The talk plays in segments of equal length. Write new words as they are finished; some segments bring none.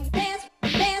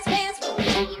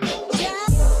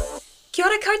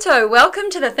Kia ora koutou. Welcome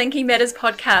to the Thinking Matters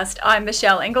podcast. I'm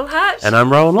Michelle Engelhart. And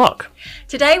I'm Rowan Locke.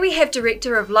 Today we have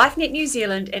Director of LifeNet New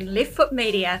Zealand and Left Foot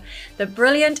Media, the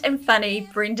brilliant and funny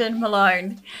Brendan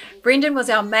Malone. Brendan was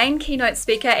our main keynote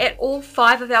speaker at all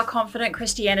 5 of our Confident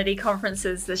Christianity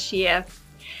conferences this year.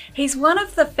 He's one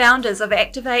of the founders of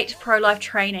Activate Pro-Life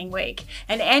Training Week,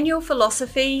 an annual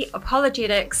philosophy,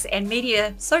 apologetics and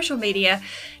social media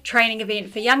training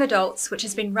event for young adults which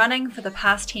has been running for the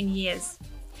past 10 years.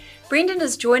 Brendan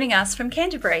is joining us from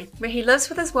Canterbury, where he lives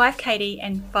with his wife Katie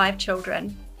and 5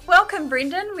 children. Welcome,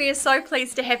 Brendan. We are so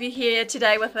pleased to have you here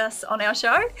today with us on our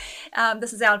show.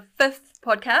 This is our 5th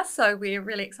podcast, so we're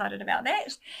really excited about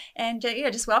that. And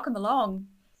just welcome along.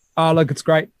 Oh, look, it's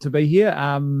great to be here.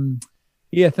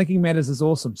 Thinking Matters is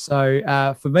awesome.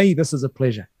 So for me, this is a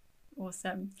pleasure.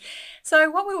 Awesome. So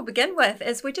what we will begin with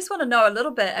is we just want to know a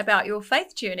little bit about your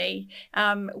faith journey.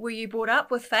 Were you brought up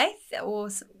with faith or,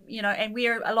 and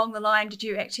where along the line did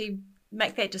you actually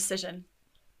make that decision?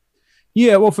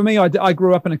 Yeah, well, for me, I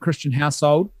grew up in a Christian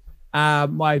household.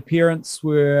 My parents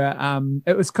were,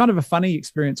 it was kind of a funny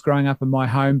experience growing up in my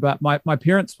home, but my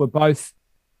parents were both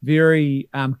very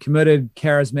committed,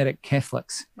 charismatic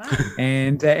Catholics. Wow.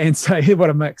 and so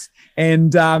what a mix.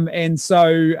 And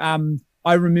so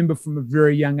I remember from a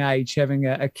very young age having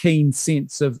a keen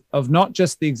sense of not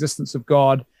just the existence of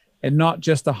God and not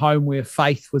just a home where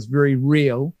faith was very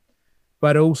real,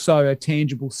 but also a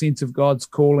tangible sense of God's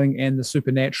calling and the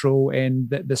supernatural and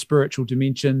the spiritual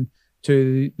dimension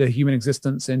to the human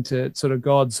existence and to sort of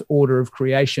God's order of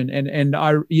creation. And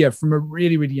from a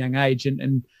really, really young age.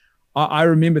 And I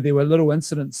remember there were little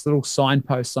incidents, little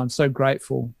signposts. I'm so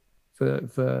grateful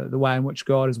for the way in which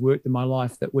God has worked in my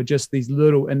life that were just these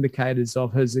little indicators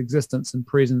of his existence and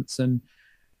presence. And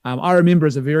I remember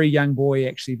as a very young boy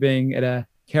actually being at a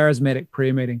charismatic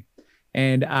prayer meeting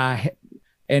and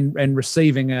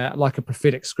receiving a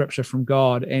prophetic scripture from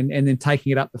God and then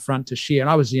taking it up the front to share. And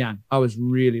I was young. I was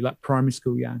really like primary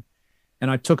school young.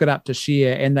 And I took it up to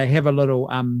share, and they have a little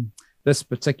this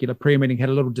particular prayer meeting had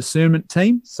a little discernment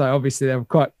team. So obviously they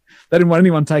didn't want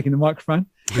anyone taking the microphone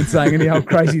and saying any old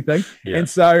crazy thing. Yeah. And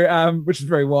so, which is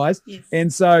very wise. Yes.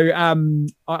 And so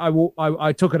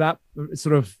I took it up,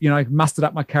 sort of, mustered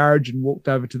up my courage and walked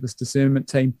over to this discernment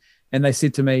team. And they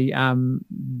said to me,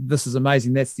 this is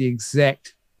amazing. That's the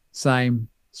exact same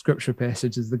scripture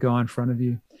passage as the guy in front of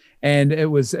you. And it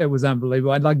was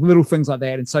unbelievable. I'd like little things like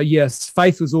that. And so, yes,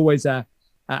 faith was always a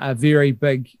very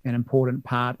big and important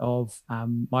part of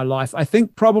my life. I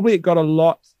think probably it got a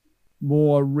lot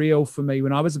more real for me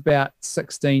when I was about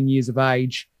 16 years of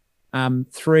age.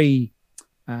 3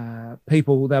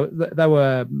 people, they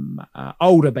were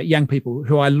older but young people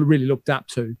who I really looked up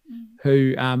to,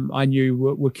 who I knew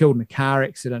were killed in a car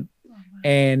accident. Oh, wow.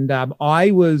 And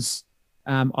I was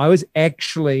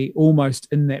actually almost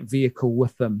in that vehicle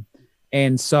with them.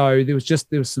 And so there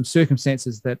was some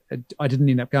circumstances that I didn't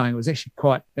end up going. It was actually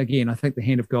quite, again, I think the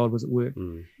hand of God was at work.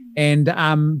 And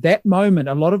that moment,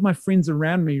 a lot of my friends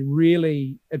around me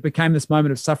it became this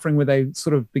moment of suffering where they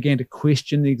sort of began to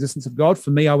question the existence of God.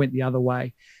 For me, I went the other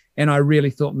way. And I really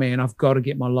thought, man, I've got to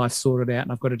get my life sorted out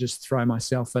and I've got to just throw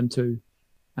myself into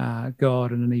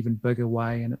God in an even bigger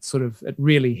way. And it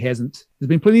really hasn't. There's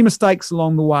been plenty of mistakes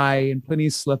along the way and plenty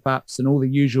of slip-ups and all the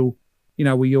usual,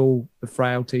 the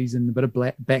frailties and a bit of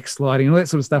backsliding and all that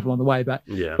sort of stuff along the way. But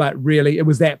really, it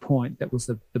was that point that was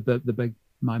the big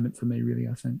moment for me, really,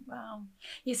 I think. Wow.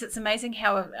 Yes, it's amazing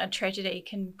how a tragedy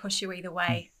can push you either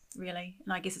way, really.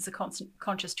 And I guess it's a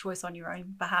conscious choice on your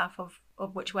own behalf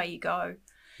of which way you go.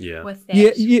 Yeah. With that.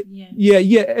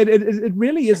 It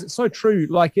really is. It's so true.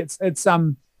 Like it's as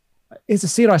I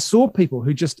said, I saw people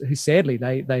who sadly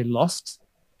they lost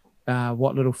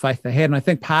what little faith they had. And I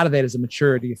think part of that is a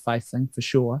maturity of faith thing for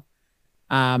sure.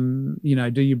 Do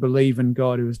you believe in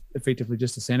God who is effectively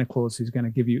just a Santa Claus who's going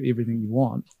to give you everything you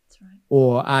want? That's right.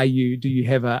 Or do you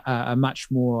have a much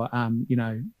more,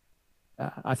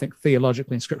 I think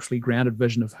theologically and scripturally grounded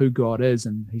vision of who God is,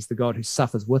 and he's the God who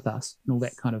suffers with us and all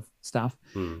that kind of stuff.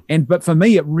 But for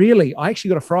me, I actually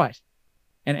got a fright.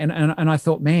 And I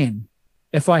thought, man,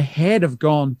 if I had have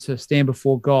gone to stand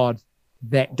before God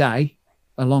that day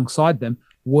alongside them,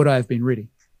 would I have been ready?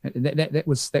 That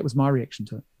was my reaction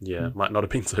to it. Yeah, might not have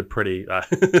been so pretty.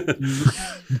 That's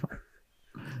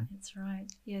right.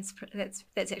 Yes, that's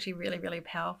actually really, really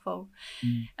powerful.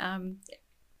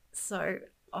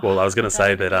 Well, I was going to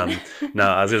say that.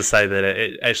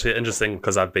 It actually interesting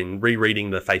because I've been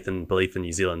rereading the Faith and Belief in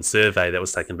New Zealand survey that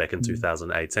was taken back in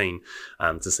 2018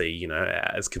 to see,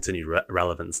 its continued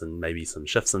relevance and maybe some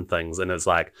shifts and things. And it's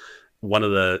like one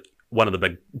of the one of the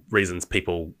big reasons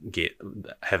people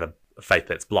have a faith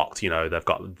that's blocked, they've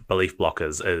got belief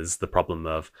blockers, is the problem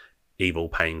of evil,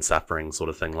 pain, suffering, sort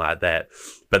of thing like that.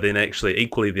 But then actually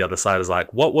equally the other side is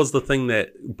like, what was the thing that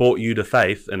brought you to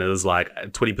faith? And it was like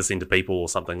 20% of people or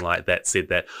something like that said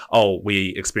that, oh, we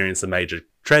experienced a major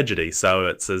tragedy, so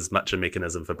it's as much a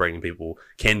mechanism for bringing people,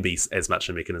 can be as much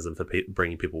a mechanism for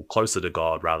bringing people closer to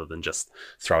God rather than just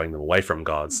throwing them away from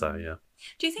God. So yeah.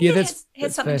 Do you think it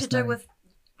has something to do with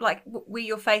like where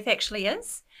your faith actually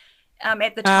is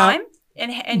at the time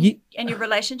and your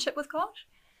relationship with God?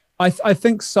 I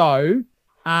think so.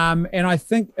 And I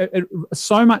think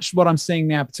so much what I'm seeing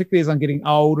now, particularly as I'm getting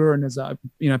older and as a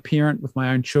parent with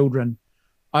my own children,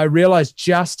 I realize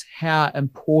just how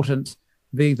important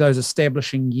those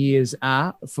establishing years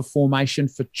are for formation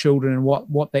for children, and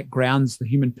what that grounds the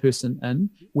human person in,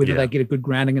 whether they get a good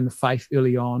grounding in the faith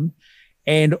early on,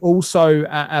 and also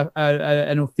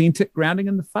an authentic grounding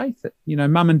in the faith that,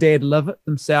 mum and dad live it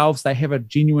themselves. They have a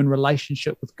genuine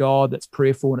relationship with God that's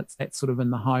prayerful, and it's that sort of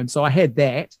in the home. So I had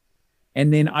that.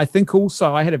 And then I think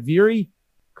also I had a very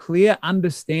clear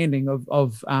understanding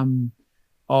of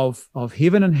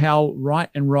heaven and hell, right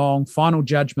and wrong, final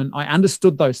judgment. I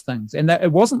understood those things. And that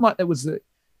it wasn't like that was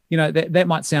that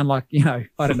might sound like,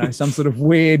 I don't know, some sort of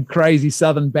weird, crazy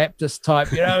Southern Baptist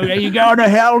type, are you going to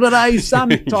hell today, son,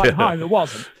 type home.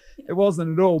 It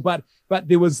wasn't at all. But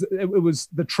there was,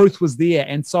 the truth was there.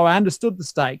 And so I understood the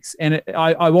stakes, and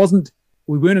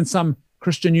we weren't in some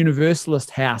Christian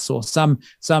Universalist house or some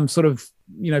sort of,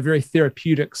 very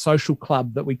therapeutic social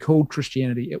club that we called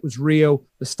Christianity. It was real.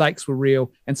 The stakes were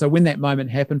real. And so when that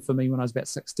moment happened for me when I was about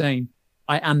 16,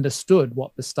 I understood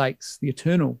what the stakes, the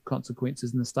eternal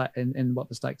consequences and what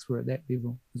the stakes were at that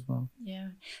level as well. Yeah.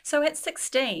 So at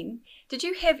 16, did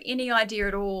you have any idea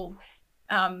at all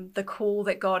the call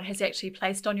that God has actually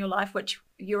placed on your life, which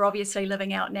you're obviously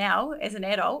living out now as an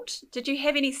adult? Did you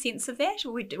have any sense of that,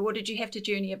 or did you have to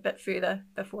journey a bit further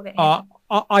before that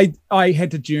happened? I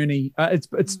had to journey.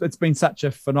 It's been such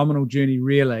a phenomenal journey,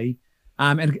 really.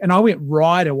 And I went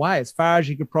right away, as far as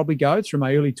you could probably go, through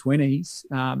my early 20s.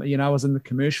 I was in the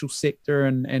commercial sector,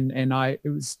 and I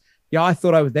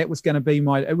thought that was going to be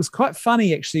it was quite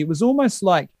funny, actually. It was almost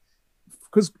like,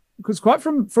 because quite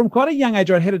from quite a young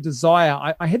age, I had a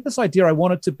desire. I had this idea I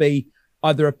wanted to be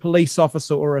either a police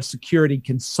officer or a security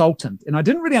consultant. And I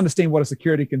didn't really understand what a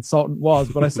security consultant was,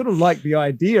 but I sort of liked the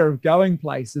idea of going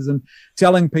places and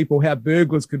telling people how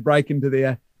burglars could break into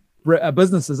their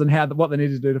businesses and what they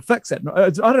needed to do to fix it. I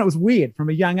don't know, it was weird from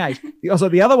a young age. Also,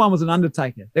 the other one was an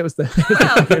undertaker. That was the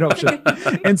third option.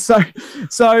 And so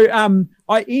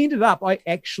I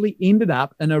actually ended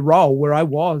up in a role where I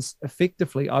was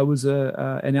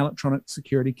an electronic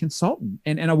security consultant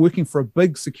and I'm working for a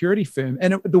big security firm.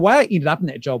 And the way I ended up in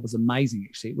that job was amazing,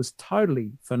 actually. It was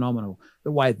totally phenomenal, the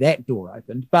way that door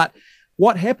opened. But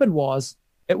what happened was,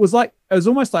 it was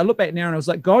almost, I look back now and I was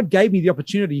like, God gave me the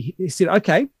opportunity. He said,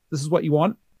 okay, this is what you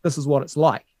want. This is what it's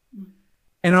like.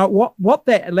 And what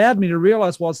that allowed me to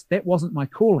realize was that wasn't my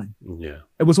calling. Yeah.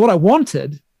 It was what I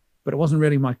wanted, but it wasn't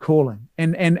really my calling.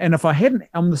 And if I hadn't,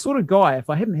 I'm the sort of guy, if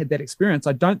I hadn't had that experience,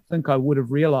 I don't think I would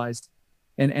have realized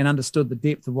and understood the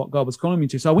depth of what God was calling me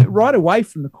to. So I went right away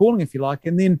from the calling, if you like.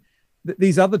 And then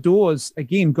these other doors,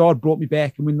 again, God brought me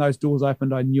back. And when those doors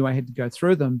opened, I knew I had to go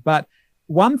through them. But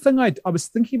one thing I was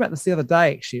thinking about this the other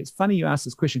day, actually. It's funny you asked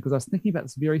this question, because I was thinking about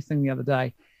this very thing the other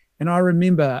day. And I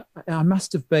remember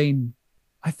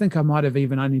I think I might have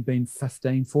even only been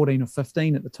 14 or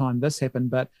 15 at the time this happened.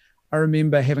 But I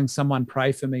remember having someone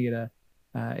pray for me at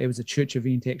it was a church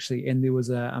event, actually. And there was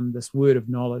this word of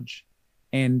knowledge.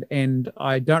 And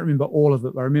I don't remember all of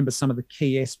it, but I remember some of the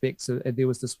key aspects. There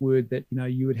was this word that,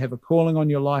 you would have a calling on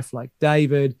your life like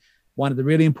David. One of the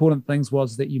really important things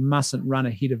was that you mustn't run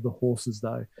ahead of the horses,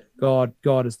 though.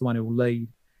 God is the one who will lead.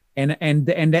 And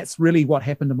that's really what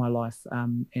happened in my life.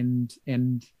 And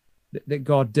that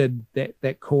God did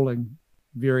that calling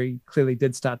very clearly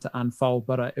did start to unfold,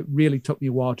 but it really took me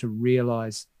a while to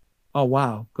realize, oh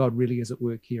wow, God really is at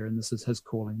work here, and this is His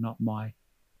calling, not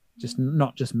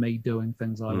just me doing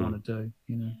things I want to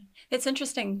do. It's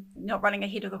interesting not running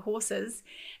ahead of the horses,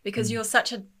 because you're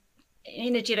such an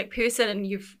energetic person and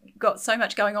you've got so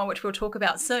much going on, which we'll talk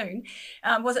about soon.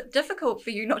 Was it difficult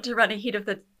for you not to run ahead of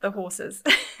the horses?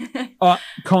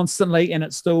 Constantly, and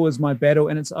it still is my battle,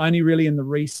 and it's only really in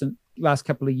the last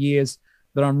couple of years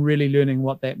that I'm really learning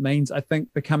what that means. I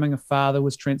think becoming a father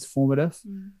was transformative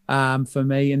for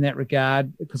me in that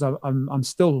regard, because I'm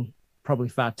still probably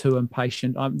far too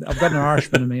impatient. I've got an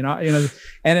Irishman in me,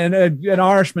 and an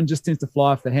Irishman just tends to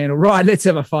fly off the handle. Right, let's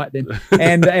have a fight then.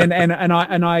 And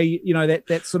I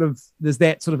that sort of, there's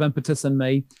that sort of impetus in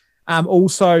me.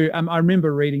 I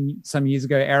remember reading some years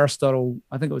ago Aristotle.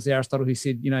 I think it was Aristotle who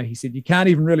said, you can't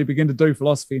even really begin to do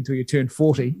philosophy until you turn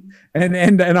 40.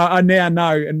 And I now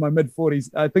know in my mid 40s,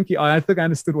 I think I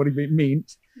understood what he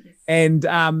meant. And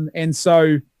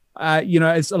so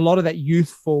it's a lot of that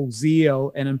youthful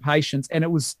zeal and impatience. And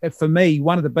it was, for me,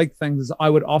 one of the big things is I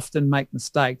would often make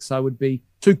mistakes. I would be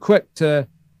too quick to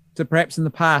perhaps in the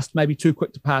past, maybe too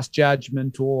quick to pass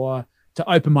judgment or to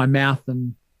open my mouth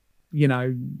and,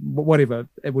 whatever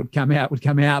it would come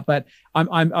out. But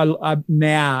I'm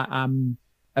now,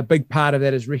 a big part of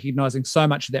that is recognizing so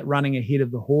much of that running ahead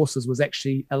of the horses was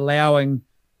actually allowing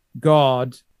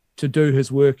God to do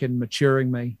his work in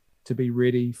maturing me to be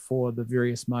ready for the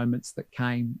various moments that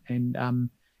came.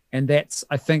 And that's,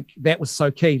 I think that was so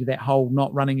key to that whole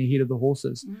not running ahead of the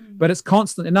horses. But it's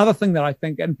constant. Another thing that I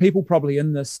think, and people probably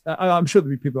in this, I'm sure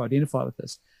there'll be people who identify with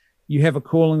this, you have a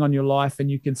calling on your life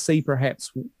and you can see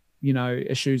perhaps,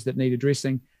 issues that need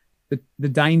addressing. The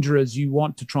danger is you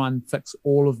want to try and fix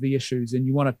all of the issues and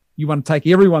you want to take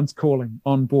everyone's calling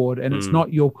on board, and it's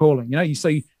not your calling. You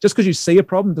see, just because you see a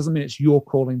problem doesn't mean it's your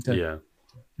calling to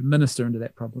minister into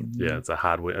that problem. It's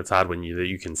hard when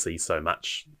you can see so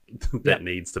much that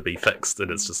needs to be fixed, and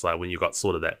it's just like when you've got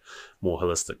sort of that more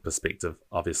holistic perspective,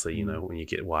 obviously, when you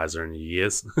get wiser in your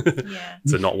years,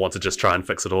 to not want to just try and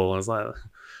fix it all. I was like,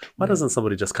 why doesn't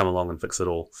somebody just come along and fix it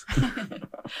all?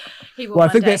 I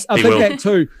think that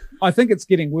too. I think it's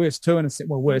getting worse too, in a sense.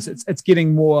 Well, worse. It's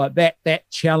getting more, that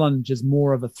challenge is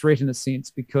more of a threat in a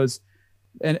sense, because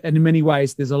in many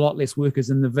ways there's a lot less workers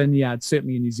in the vineyard.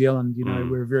 Certainly in New Zealand,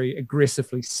 we're a very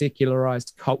aggressively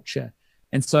secularized culture,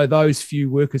 and so those few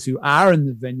workers who are in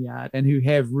the vineyard and who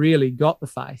have really got the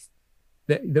faith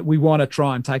that we want to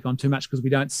try and take on too much because we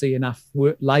don't see enough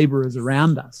laborers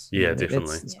around us. Yeah,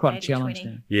 definitely. It's quite a challenge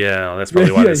now. Yeah, that's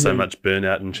probably why there's so much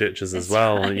burnout in churches as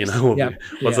well. Right.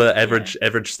 What's the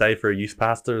average stay for a youth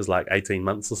pastor is like 18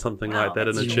 months or something like that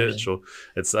in a church, or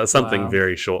it's something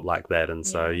very short like that. And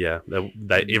so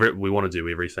we want to do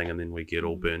everything, and then we get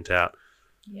all burnt out.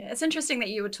 Yeah, it's interesting that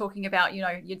you were talking about,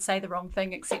 you'd say the wrong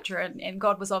thing, etc. And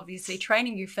God was obviously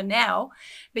training you for now,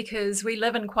 because we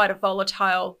live in quite a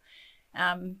volatile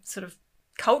sort of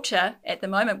culture at the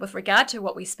moment with regard to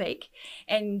what we speak.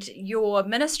 And your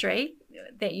ministry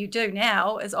that you do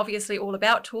now is obviously all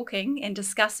about talking and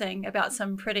discussing about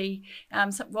some pretty,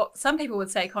 what some people would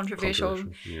say controversial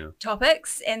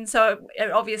topics. And so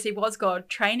it obviously was God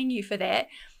training you for that.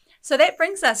 So that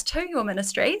brings us to your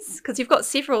ministries, because you've got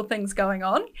several things going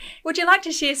on. Would you like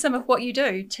to share some of what you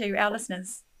do to our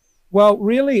listeners? Well,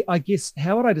 really, I guess,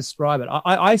 how would I describe it?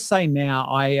 I say now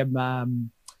I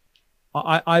am...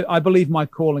 I believe my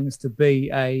calling is to be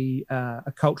a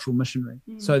cultural missionary.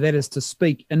 So that is to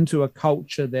speak into a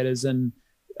culture that is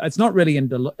it's not really in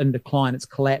decline, it's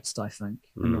collapsed, I think,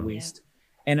 in the West.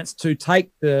 And it's to take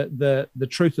the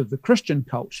truth of the Christian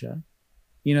culture,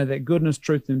 that goodness,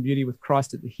 truth, and beauty with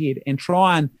Christ at the head, and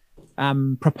try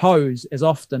and propose as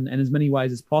often and as many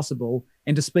ways as possible,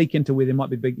 and to speak into where there might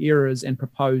be big errors and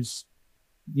propose,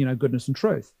 goodness and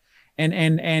truth.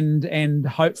 And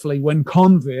hopefully win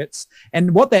converts.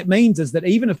 And what that means is that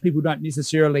even if people don't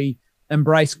necessarily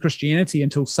embrace Christianity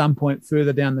until some point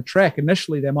further down the track,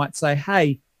 initially they might say,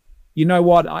 hey, you know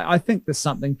what, I think there's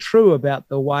something true about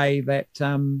the way that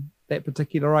that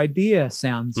particular idea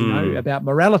sounds, about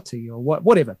morality or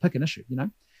whatever, pick an issue,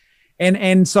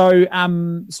 And so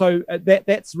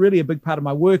that's really a big part of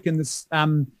my work in this.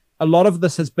 A lot of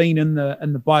this has been in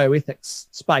the bioethics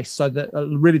space, so that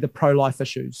really the pro-life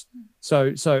issues,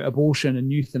 so abortion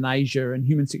and euthanasia and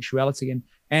human sexuality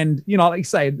and like you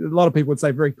say, a lot of people would say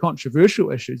very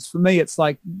controversial issues. For me, it's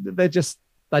like they're just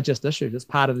issues. It's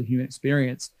part of the human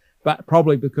experience. But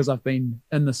probably because I've been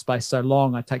in this space so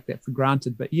long, I take that for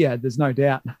granted. But yeah, there's no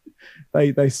doubt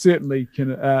they certainly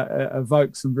can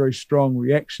evoke some very strong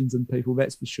reactions in people.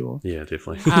 That's for sure. Yeah,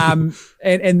 definitely.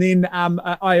 And then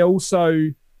I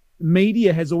also.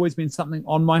 Media has always been something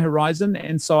on my horizon,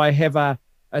 and so I have a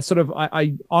sort of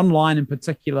I online in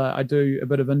particular. I do a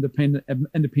bit of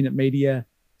independent media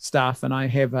stuff, and I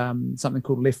have something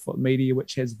called Left Foot Media,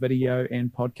 which has video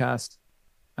and podcast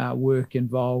work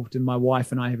involved. And my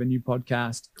wife and I have a new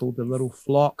podcast called The Little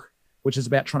Flock, which is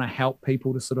about trying to help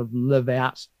people to sort of live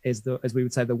out, as we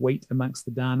would say, the wheat amongst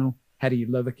the darnel. How do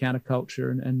you live a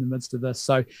counterculture in the midst of this?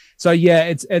 So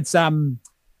yeah,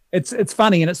 it's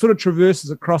funny, and it sort of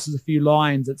traverses across a few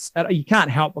lines. You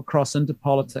can't help but cross into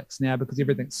politics now because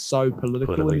everything's so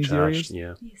political in these areas.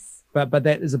 Yeah. Yes. But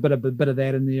that is a bit of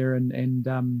that in there,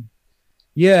 and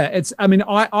it's. I mean,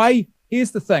 I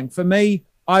here's the thing. For me,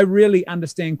 I really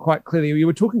understand quite clearly. You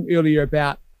were talking earlier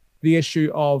about the issue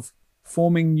of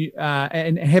forming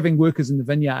and having workers in the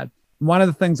vineyard. And one of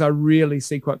the things I really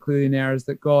see quite clearly now is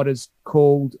that God has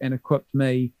called and equipped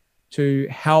me to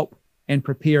help and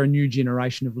prepare a new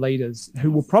generation of leaders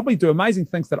who will probably do amazing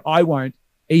things that I won't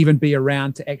even be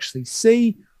around to actually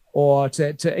see or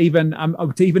to even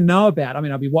know about. I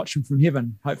mean, I'll be watching from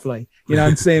heaven, hopefully,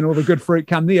 and seeing all the good fruit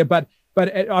come there. But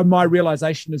my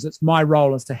realization is it's my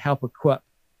role is to help equip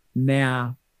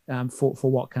now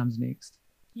for what comes next.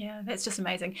 Yeah, that's just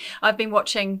amazing. I pretty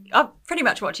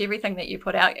much watch everything that you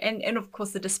put out and of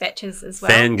course the Dispatches as well.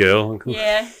 Fangirl.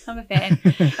 Yeah, I'm a fan.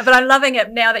 But I'm loving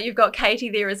it now that you've got Katie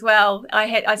there as well.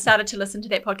 I started to listen to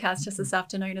that podcast just this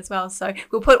afternoon as well. So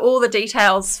we'll put all the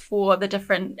details for the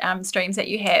different streams that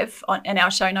you have in our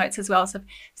show notes as well. So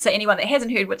anyone that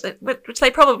hasn't heard, which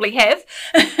they probably have.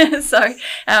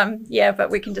 But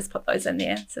we can just put those in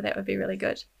there. So that would be really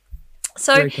good.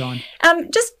 So very kind.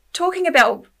 Just talking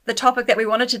about the topic that we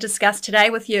wanted to discuss today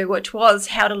with you, which was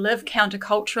how to live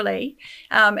counterculturally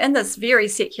in this very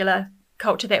secular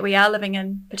culture that we are living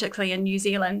in, particularly in New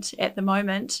Zealand at the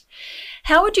moment.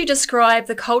 How would you describe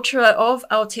the culture of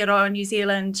Aotearoa New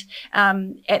Zealand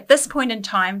at this point in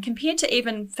time compared to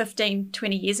even 15,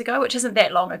 20 years ago, which isn't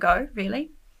that long ago,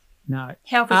 really? No.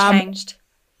 How have we changed?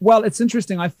 Well, it's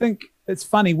interesting. I think it's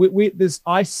funny.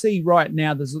 I see right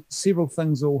now there's several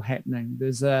things all happening.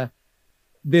 There's a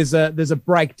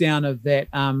breakdown of that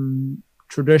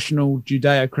traditional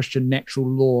Judeo-Christian natural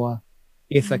law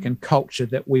ethic and culture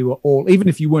that we were all, even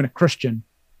if you weren't a Christian,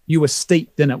 you were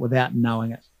steeped in it without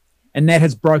knowing it. And that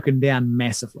has broken down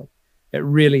massively. It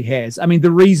really has. I mean, the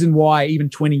reason why even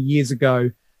 20 years ago,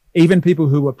 even people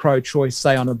who were pro-choice,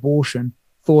 say on abortion,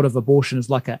 thought of abortion as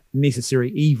like a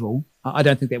necessary evil. I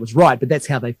don't think that was right, but that's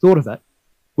how they thought of it,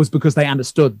 was because they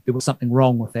understood there was something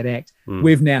wrong with that act.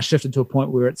 We've now shifted to a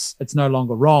point where it's no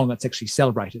longer wrong, it's actually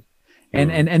celebrated.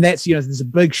 And that's, there's a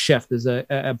big shift, there's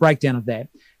a breakdown of that.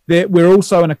 We're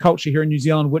also in a culture here in New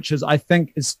Zealand, which is, I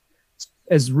think,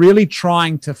 is really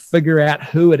trying to figure out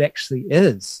who it actually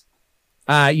is.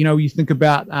 You think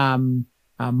about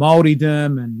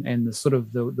Māoridom and the sort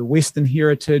of the Western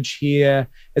heritage here.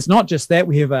 It's not just that.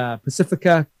 We have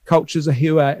Pacifica cultures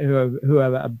who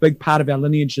are a big part of our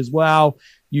lineage as well.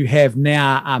 You have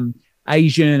now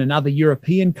Asian and other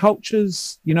European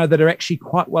cultures, that are actually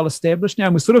quite well established now.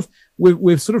 And we're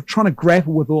sort of trying to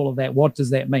grapple with all of that. What does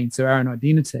that mean? So our own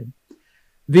identity.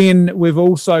 Then we've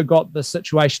also got the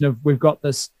situation of we've got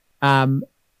this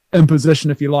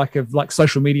imposition, if you like, of like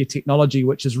social media technology,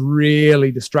 which is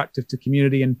really destructive to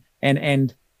community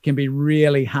and can be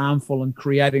really harmful in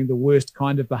creating the worst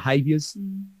kind of behaviors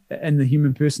in the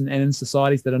human person and in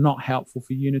societies that are not helpful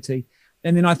for unity.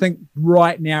 And then I think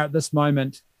right now at this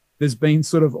moment, there's been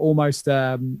sort of almost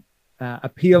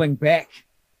peeling back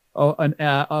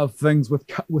of things with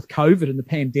COVID and the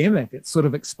pandemic. It's sort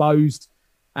of exposed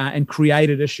and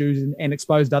created issues and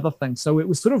exposed other things. So it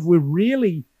was sort of, we're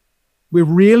really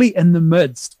in the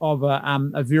midst of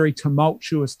a very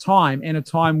tumultuous time, and a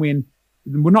time when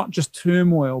we're not just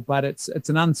turmoil, but it's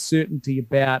an uncertainty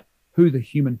about who the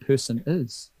human person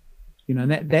is.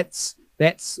 And that's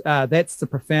the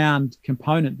profound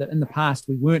component that in the past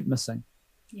we weren't missing.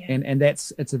 Yeah. And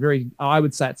I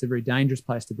would say it's a very dangerous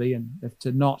place to be in,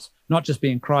 to not just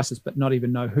be in crisis, but not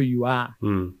even know who you are,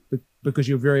 because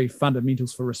your very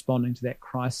fundamentals for responding to that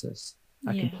crisis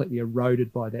are completely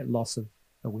eroded by that loss of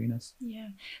awareness. Yeah.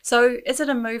 So is it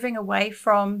a moving away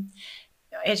from,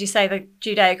 as you say, the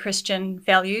Judeo-Christian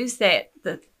values that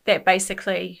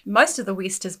basically most of the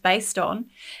West is based on,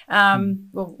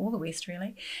 well, all the West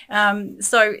really.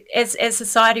 So as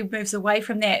society moves away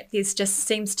from that, there's just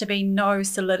seems to be no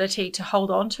solidity to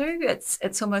hold on to.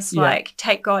 It's almost like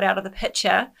take God out of the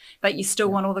picture, but you still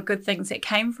want all the good things that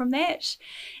came from that.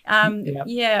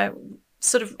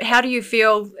 Sort of, how do you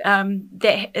feel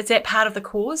that is that part of the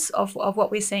cause of what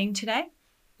we're seeing today?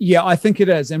 Yeah, I think it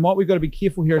is. And what we've got to be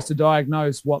careful here is to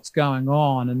diagnose what's going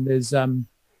on. And there's,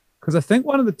 because I think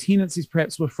one of the tendencies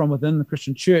perhaps from within the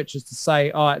Christian church is to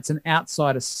say, it's an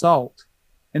outside assault.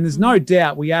 And there's no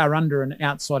doubt we are under an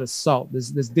outside assault.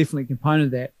 There's definitely a component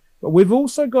of that. But we've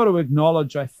also got to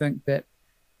acknowledge, I think, that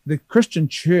the Christian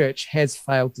church has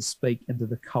failed to speak into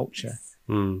the culture.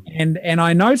 And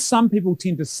I know some people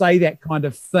tend to say that kind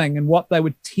of thing, and what they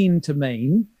would tend to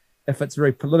mean, if it's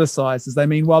very politicized, is they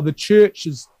mean, well, the church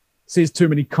says too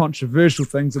many controversial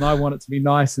things and I want it to be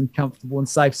nice and comfortable and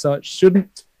safe, so it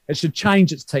should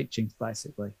change its teachings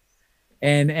basically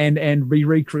and be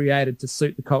recreated to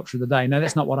suit the culture of the day. No,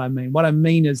 that's not what I mean. What I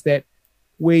mean is that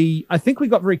I think we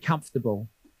got very comfortable,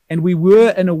 and we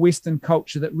were in a Western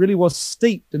culture that really was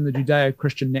steeped in the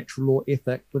Judeo-Christian natural law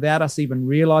ethic without us even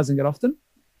realizing it often.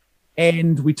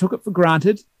 and we took it for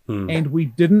granted. And we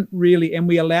didn't really, and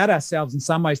we allowed ourselves in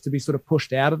some ways to be sort of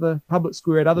pushed out of the public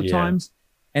square at other times.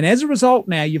 And as a result,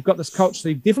 now you've got this culture. So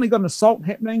you've definitely got an assault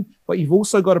happening, but you've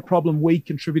also got a problem we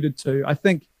contributed to. I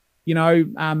think,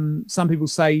 some people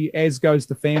say, as goes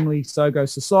the family, so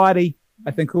goes society.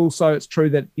 I think also it's true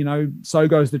that, so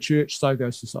goes the church, so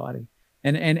goes society.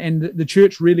 And the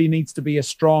church really needs to be a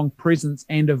strong presence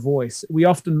and a voice. We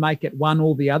often make it one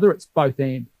or the other. It's both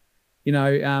and.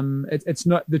 It's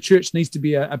not, the church needs to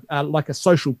be like a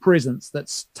social presence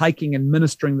that's taking and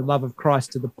ministering the love of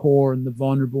Christ to the poor and the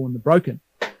vulnerable and the broken.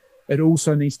 It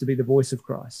also needs to be the voice of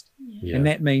Christ. Yeah. And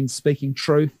that means speaking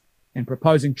truth and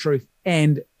proposing truth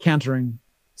and countering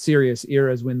serious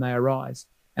errors when they arise.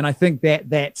 And I think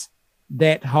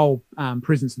that whole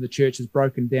presence of the church is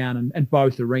broken down in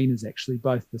both arenas, actually,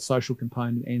 both the social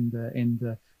component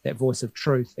and that voice of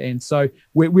truth. And so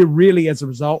we're really, as a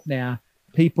result now,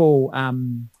 people,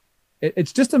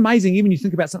 it's just amazing. Even you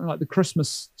think about something like the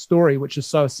Christmas story, which is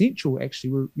so essential,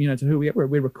 actually. To who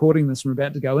we're recording this. We're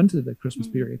about to go into the Christmas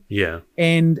period. Yeah.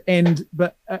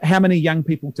 But how many young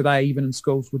people today, even in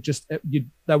schools, would just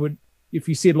they would, if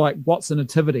you said like, "What's a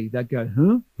nativity?" They'd go,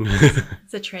 "Huh?"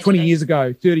 It's a tragedy. 20 years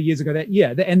ago, 30 years ago.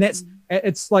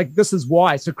 It's like, this is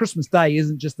why. So Christmas Day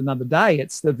isn't just another day.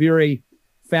 It's the very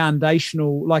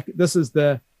foundational. Like, this is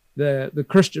the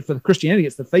Christian, for the Christianity,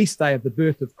 it's the feast day of the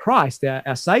birth of Christ,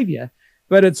 our Savior,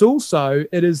 but it's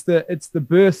the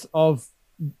birth of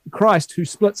Christ, who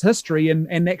splits history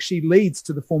and actually leads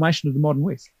to the formation of the modern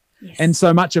West. Yes. And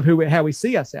so much of how we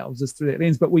see ourselves is through that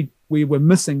lens. But we were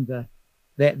missing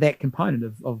that component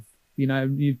of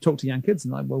you talk to young kids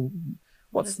and like, well,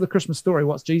 what's the Christmas story?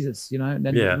 What's Jesus? And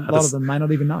a lot of them may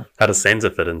not even know. How does Santa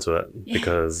fit into it?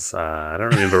 Because I don't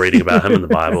remember reading about him in the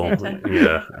Bible.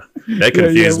 That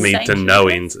confused me to no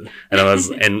end. And I was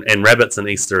and rabbits and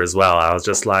Easter as well. I was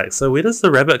just like, so where does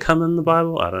the rabbit come in the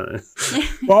Bible? I don't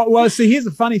know. well, see, here's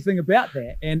the funny thing about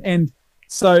that, and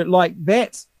so like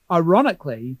that,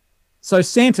 ironically, so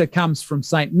Santa comes from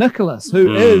Saint Nicholas,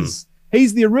 who is.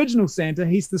 He's the original Santa.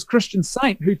 He's this Christian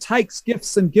saint who takes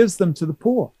gifts and gives them to the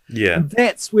poor. Yeah. And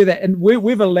that's where and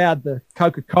we've allowed the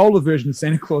Coca-Cola version of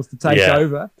Santa Claus to take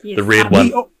over. Yes. The red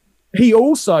one. He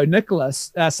also,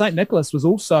 Saint Nicholas was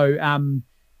also,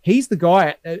 he's the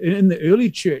guy in the early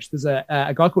church. There's a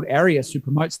guy called Arius who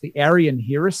promotes the Arian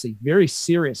heresy, very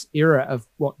serious era of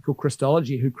what we call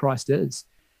Christology, who Christ is.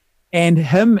 And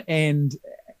him and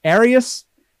Arius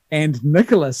and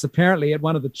Nicholas, apparently at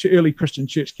one of the early Christian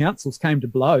church councils, came to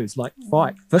blows, like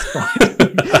fist fight.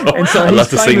 And so I love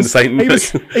to see Saint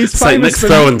Nick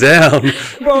throwing down.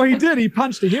 Well, he did. He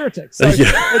punched a heretic. So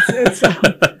it's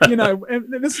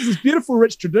this is this beautiful,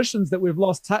 rich traditions that we've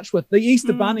lost touch with. The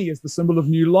Easter Bunny is the symbol of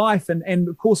new life, and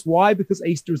of course, why? Because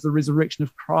Easter is the resurrection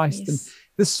of Christ. Yes. And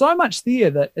there's so much there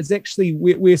that is actually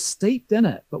we're steeped in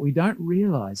it, but we don't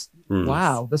realize.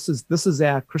 Wow, this is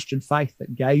our Christian faith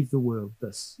that gave the world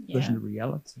this vision of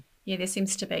reality. Yeah, there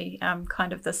seems to be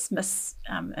kind of this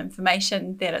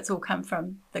misinformation that it's all come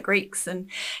from the Greeks, and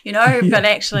but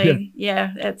actually,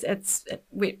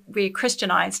 we're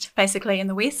Christianized basically in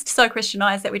the West, so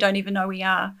Christianized that we don't even know we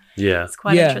are. Yeah, it's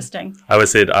quite interesting. I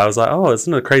was like, oh,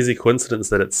 isn't it a crazy coincidence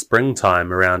that it's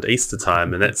springtime around Easter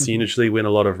time, and that's usually when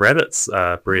a lot of rabbits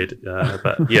are bred.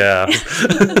 But yeah.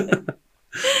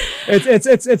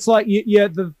 It's like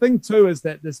the thing too is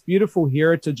that this beautiful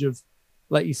heritage of,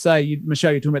 like you say,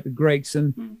 Michelle, you're talking about the Greeks,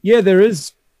 and there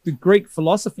is the Greek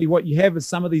philosophy. What you have is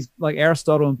some of these, like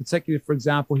Aristotle in particular, for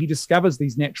example, he discovers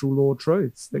these natural law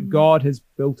truths that God has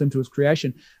built into his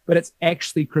creation, but it's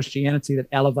actually Christianity that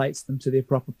elevates them to their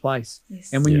proper place.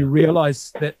 Yes. And when you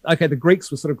realize that, okay, the Greeks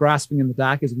were sort of grasping in the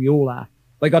dark, as we all are.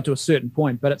 They got to a certain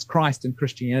point, but it's Christ and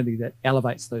Christianity that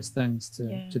elevates those things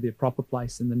to their proper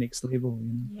place in the next level.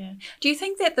 Yeah. Do you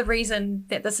think that the reason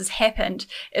that this has happened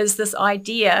is this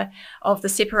idea of the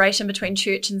separation between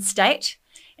church and state,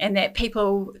 and that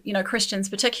people, Christians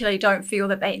particularly, don't feel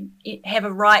that they have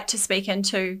a right to speak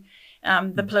into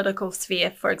the political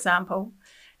sphere, for example?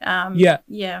 I think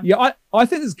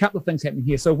there's a couple of things happening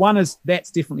here. So one is that's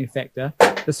definitely a factor,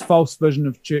 this false vision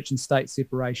of church and state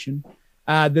separation.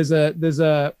 There's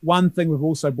a one thing we've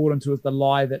also bought into is the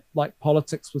lie that like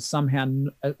politics was somehow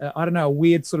a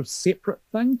weird sort of separate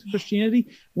thing to Christianity,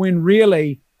 when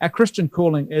really our Christian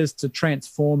calling is to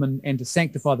transform and to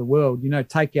sanctify the world.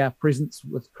 Take our presence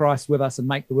with Christ with us and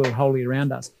make the world holy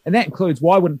around us, and that includes,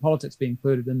 why wouldn't politics be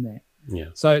included in that?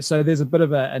 Yeah. So there's a bit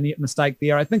of a mistake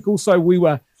there. I think also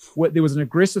there was an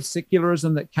aggressive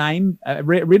secularism that came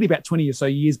really about 20 or so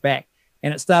years back,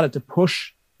 and it started to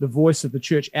push the voice of the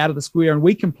church out of the square, and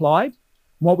we complied.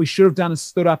 What we should have done is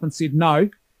stood up and said, no,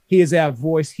 here's our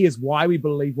voice, here's why we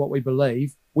believe what we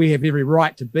believe. We have every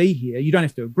right to be here. You don't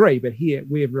have to agree, but here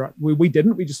we have right. We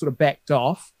didn't. We just sort of backed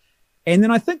off. And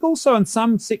then I think also in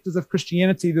some sectors of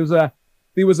Christianity,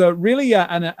 there was a really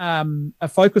a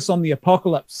focus on the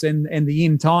apocalypse and the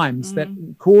end times that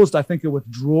caused, I think, a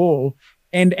withdrawal.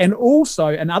 And also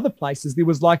in other places, there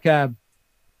was like a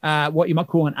what you might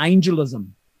call an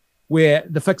angelism, where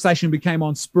the fixation became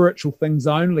on spiritual things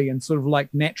only, and sort of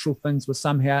like natural things were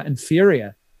somehow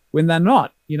inferior when they're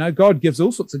not. You know, God gives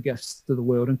all sorts of gifts to the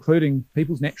world, including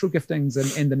people's natural giftings,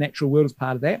 and the natural world is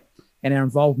part of that. And our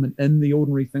involvement in the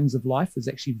ordinary things of life is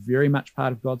actually very much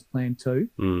part of God's plan too.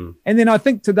 And then I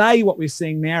think today what we're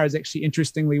seeing now is actually,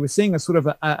 interestingly, we're seeing a sort of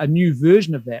a new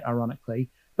version of that, ironically,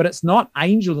 but it's not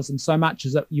angelism so much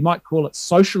as you might call it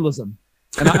socialism.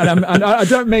 And I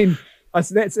don't mean,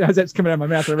 that's coming out of my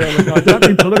mouth. I don't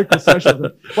mean political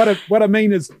socialism. What I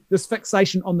mean is this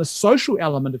fixation on the social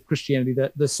element of Christianity,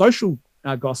 the social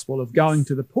gospel of going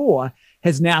to the poor,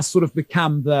 has now sort of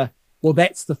become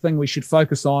that's the thing we should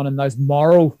focus on, and those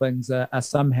moral things are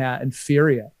somehow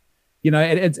inferior. You know,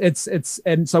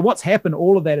 and so what's happened,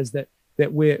 all of that is that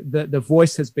the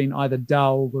voice has been either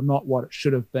dulled or not what it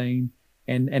should have been,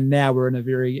 and now we're in a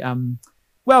very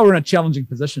we're in a challenging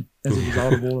position as a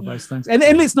result of all of those things. And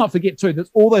let's not forget too,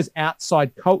 there's all those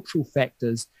outside cultural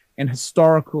factors and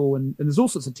historical, and there's all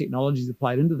sorts of technologies that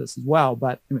played into this as well.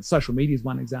 But social media is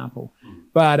one example.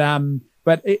 But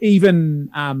even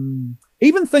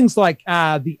things like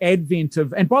the advent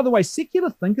of, and by the way,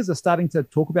 secular thinkers are starting to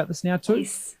talk about this now too.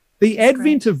 Yes. The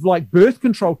advent of like birth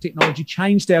control technology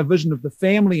changed our vision of the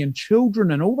family and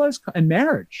children and all those, and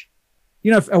marriage.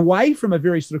 You know, away from a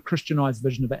very sort of Christianized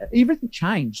vision of it, everything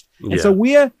changed. And so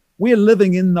we're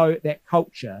living in that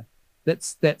culture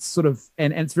that's sort of,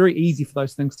 and it's very easy for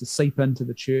those things to seep into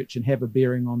the church and have a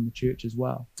bearing on the church as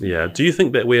well. Yeah. Do you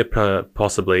think that we're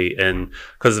possibly in,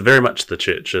 because very much the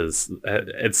church is,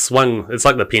 it's swung, it's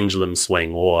like the pendulum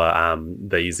swing, or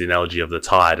they use the analogy of the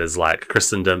tide as like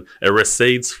Christendom, it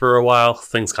recedes for a while,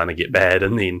 things kind of get bad,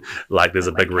 and then like there's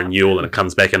a big renewal and it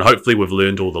comes back, and hopefully we've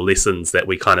learned all the lessons that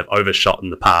we kind of overshot in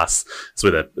the past. It's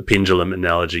where the pendulum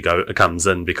analogy comes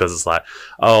in, because it's like,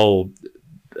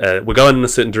 we're going in a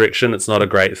certain direction, it's not a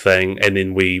great thing, and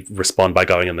then we respond by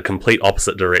going in the complete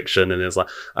opposite direction, and it's like,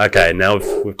 okay, now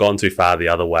we've gone too far the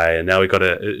other way, and now we've got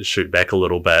to shoot back a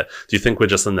little bit. Do you think we're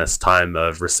just in this time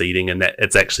of receding and that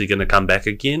it's actually going to come back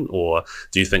again, or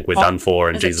do you think we're done for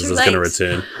and Jesus is going to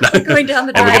return? Going down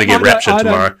the and we're going to get raptured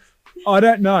tomorrow? I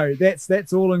don't know.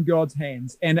 That's all in God's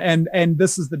hands, and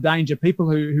this is the danger. People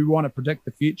who want to predict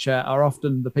the future are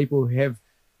often the people who have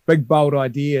big, bold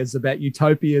ideas about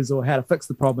utopias or how to fix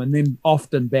the problem, and then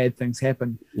often bad things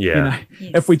happen. Yeah. You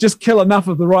know, if we just kill enough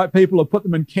of the right people or put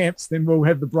them in camps, then we'll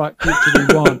have the bright future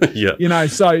we want. Yeah. You know,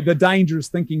 so the danger is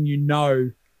thinking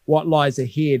what lies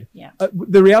ahead. Yeah.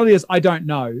 The reality is, I don't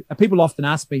know. People often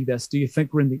ask me this: do you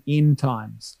think we're in the end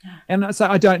times? And I say,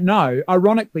 I don't know.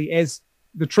 Ironically, as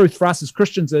the truth for us as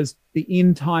Christians is, the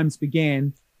end times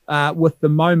began with the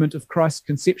moment of Christ's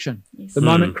conception. Yes. The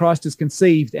moment Christ is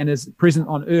conceived and is present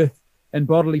on earth in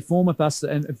bodily form with us,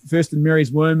 and first in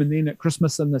Mary's womb and then at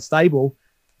Christmas in the stable,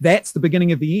 that's the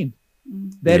beginning of the end.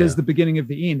 That is the beginning of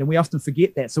the end, and we often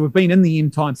forget that. So we've been in the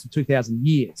end times for 2,000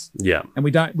 years. Yeah, and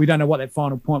we don't know what that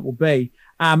final point will be.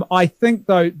 I think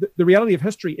though the reality of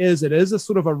history is it is a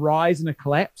sort of a rise and a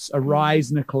collapse,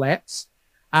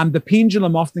 The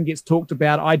pendulum often gets talked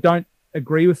about. I don't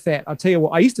agree with that. I'll tell you what,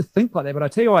 I used to think like that, but I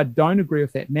tell you why I don't agree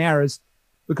with that now is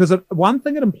because one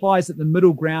thing, it implies that the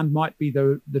middle ground might be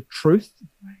the truth,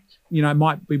 right. You know,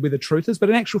 might be where the truth is. But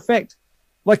in actual fact,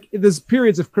 like there's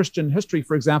periods of Christian history,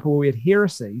 for example, where we had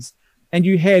heresies, and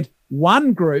you had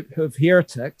one group of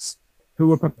heretics who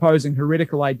were proposing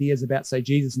heretical ideas about, say,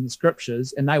 Jesus and the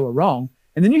scriptures, and they were wrong.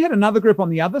 And then you had another group on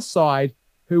the other side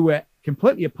who were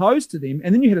completely opposed to them.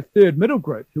 And then you had a third middle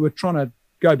group who were trying to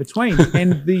go between,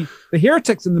 and the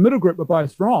heretics in the middle group were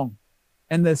both wrong,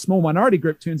 and the small minority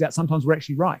group turns out sometimes we're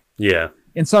actually right. Yeah.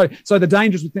 And so the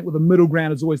danger is we think, well, the middle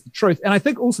ground is always the truth. And I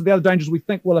think also the other danger is we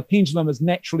think, well, a pendulum is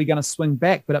naturally going to swing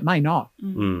back, but it may not.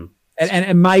 And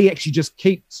it may actually just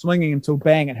keep swinging until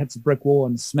bang, it hits a brick wall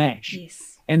and smash.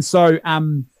 Yes. And so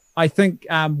I think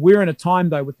we're in a time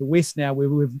though with the West now where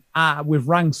we've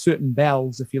rung certain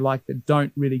bells, if you like, that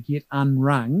don't really get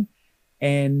unrung.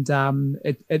 And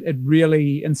it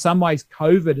really, in some ways,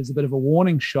 COVID is a bit of a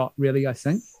warning shot, really, I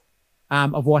think,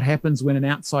 of what happens when an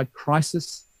outside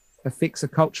crisis affects a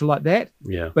culture like that.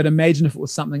 Yeah. But imagine if it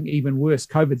was something even worse.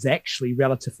 COVID's actually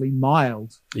relatively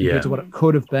mild compared to what it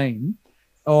could have been.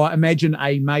 Or imagine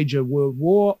a major world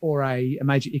war or a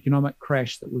major economic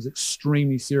crash that was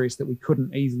extremely serious that we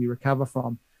couldn't easily recover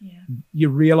from. you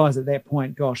realize at that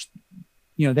point, gosh,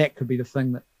 that could be the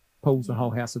thing that pulls the whole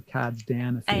house of cards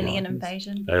down. Alien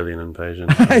invasion. Alien invasion.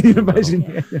 Alien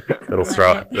invasion. That'll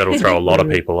throw a lot of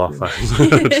people off.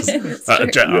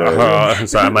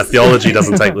 So my theology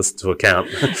doesn't take this into account.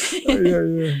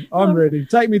 I'm ready.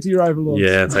 Take me to your overlord.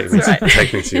 Yeah, take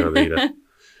me to your leader.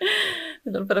 A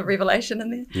little bit of revelation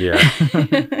in there. Yeah,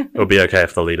 it would be okay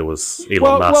if the leader was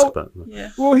Elon Musk, but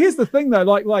Well, here's the thing though,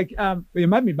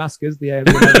 maybe Musk is the alien.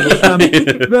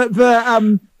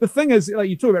 The thing is, like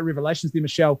you talk about revelations there,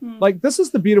 Michelle. Like this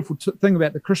is the beautiful thing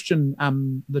about the Christian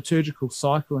liturgical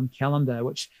cycle and calendar,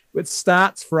 which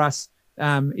starts for us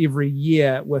every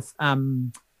year with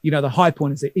the high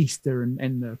point is the Easter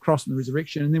and the cross and the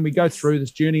resurrection, and then we go through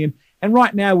this journey. And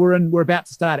right now we're about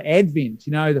to start Advent,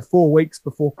 the 4 weeks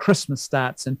before Christmas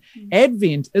starts. And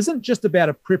Advent isn't just about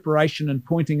a preparation and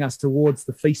pointing us towards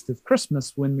the feast of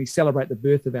Christmas when we celebrate the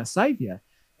birth of our Savior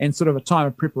and sort of a time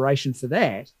of preparation for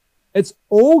that. It's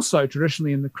also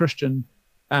traditionally in the Christian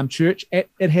church, it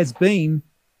has been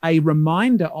a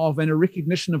reminder of and a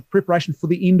recognition of preparation for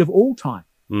the end of all time.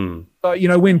 So,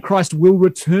 when Christ will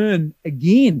return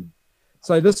again.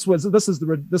 So this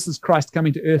is Christ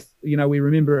coming to earth. We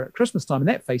remember at Christmas time in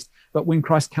that feast, but when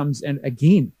Christ comes in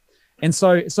again, and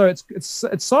so it's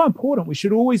so important. We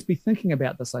should always be thinking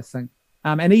about this, I think,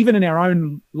 and even in our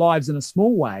own lives in a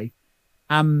small way,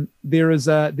 there is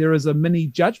a mini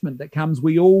judgment that comes.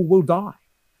 We all will die,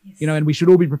 and we should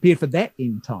all be prepared for that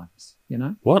end times.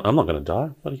 What? I'm not going to die.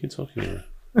 What are you talking about?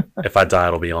 If I die,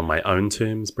 it'll be on my own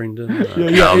terms, Brendan.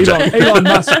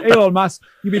 Elon Musk,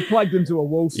 you'll be plugged into a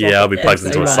wall socket. Yeah, I'll be plugged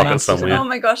into a socket somewhere. Oh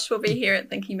my gosh, we'll be here at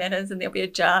Thinking Matters and there'll be a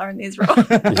jar and there's Rob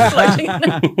floating in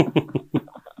it.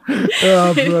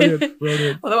 Oh,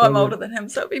 brilliant. Although I'm older than him,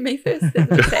 so it'll be me first.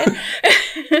 That's sad.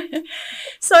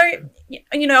 So,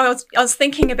 I was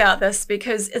thinking about this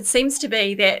because it seems to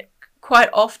be that quite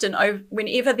often,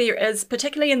 whenever there is,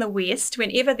 particularly in the West,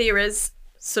 whenever there is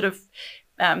sort of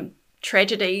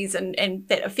tragedies and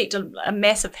that affect a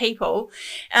mass of people,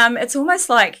 it's almost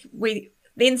like we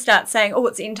then start saying,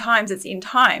 it's end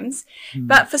times.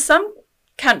 But for some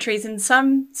countries and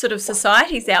some sort of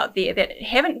societies out there that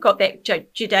haven't got that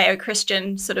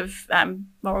Judeo-Christian sort of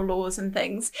moral laws and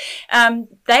things,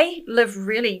 they live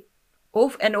really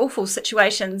in awful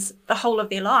situations the whole of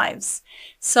their lives.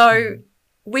 So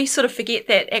we sort of forget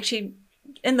that actually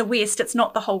in the West, it's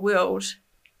not the whole world.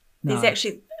 There's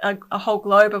actually a whole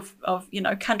globe of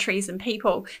countries and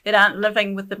people that aren't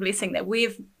living with the blessing that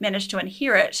we've managed to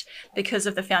inherit because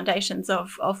of the foundations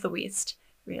of the West,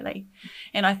 really.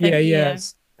 And I think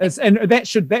and that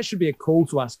should be a call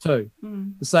to us too,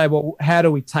 to say, well, how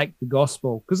do we take the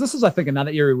gospel? Because this is, I think,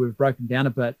 another area we've broken down a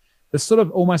bit. There's sort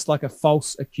of almost like a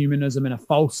false ecumenism and a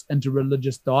false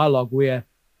interreligious dialogue where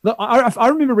I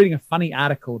remember reading a funny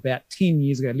article about 11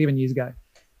 years ago,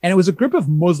 and it was a group of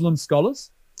Muslim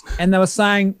scholars. And they were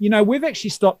saying, we've actually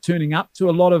stopped turning up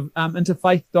to a lot of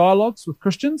interfaith dialogues with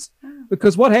Christians,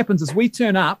 because what happens is we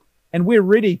turn up and we're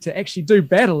ready to actually do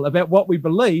battle about what we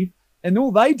believe. And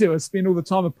all they do is spend all the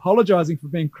time apologizing for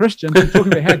being Christians and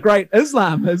talking about how great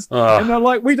Islam is. And they're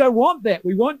like, we don't want that.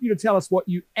 We want you to tell us what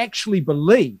you actually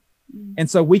believe. And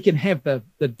so we can have the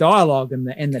dialogue and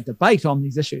the debate on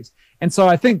these issues. And so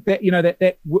I think that,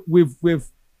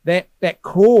 that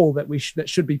call that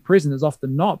should be present is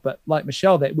often not, but like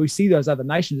Michelle, that we see those other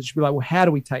nations, it should be like, well, how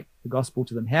do we take the gospel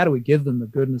to them? How do we give them the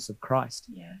goodness of Christ?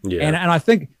 And I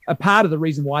think a part of the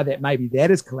reason why that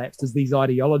has collapsed is these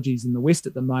ideologies in the West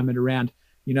at the moment around,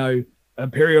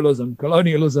 imperialism,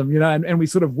 colonialism, and we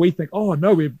think, oh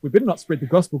no, we better not spread the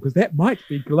gospel because that might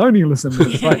be colonialism.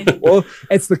 It's like, well,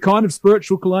 it's the kind of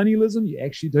spiritual colonialism you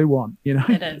actually do want,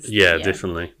 It is. Yeah,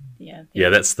 definitely. Yeah,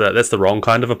 that's the wrong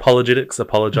kind of apologetics,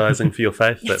 apologizing for your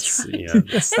faith. That's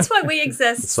that's why we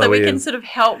exist, so we can sort of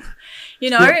help,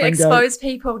 expose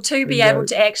people to be able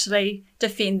to actually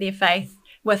defend their faith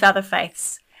with other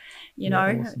faiths.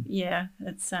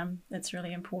 Awesome. It's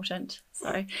really important.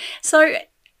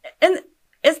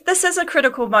 This is a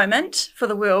critical moment for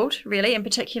the world, really, and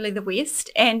particularly the West.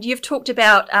 And you've talked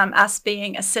about us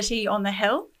being a city on the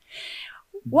hill.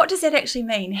 What does that actually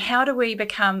mean? How do we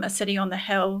become a city on the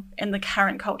hill in the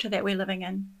current culture that we're living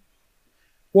in?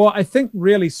 Well, I think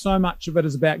really so much of it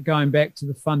is about going back to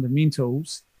the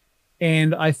fundamentals.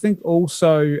 And I think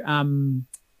also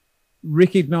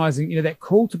recognizing, that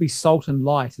call to be salt and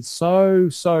light is so,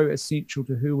 so essential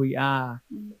to who we are.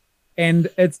 And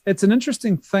it's an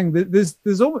interesting thing. There's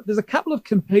a couple of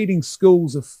competing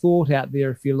schools of thought out there,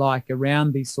 if you like,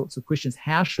 around these sorts of questions.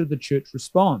 How should the church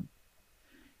respond?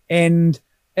 And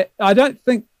I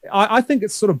think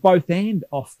it's sort of both and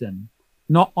often,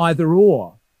 not either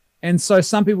or. And so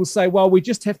some people say, well, we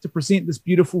just have to present this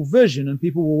beautiful vision and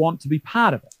people will want to be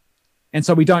part of it. And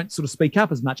so we don't sort of speak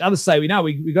up as much. Others say, we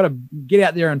got to get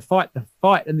out there and fight the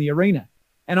fight in the arena.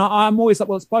 And I'm always like,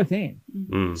 well, it's both and.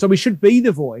 Mm. So we should be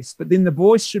the voice, but then the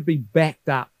voice should be backed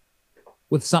up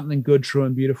with something good, true,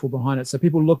 and beautiful behind it. So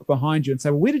people look behind you and say,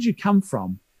 well, where did you come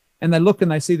from? And they look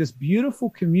and they see this beautiful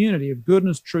community of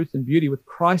goodness, truth, and beauty with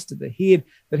Christ at the head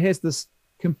that has this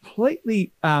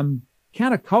completely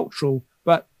countercultural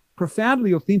but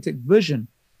profoundly authentic vision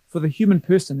for the human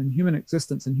person and human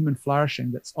existence and human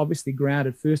flourishing that's obviously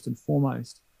grounded first and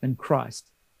foremost in Christ.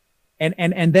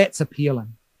 And that's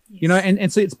appealing. Yes. You know,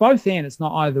 and so it's both and, it's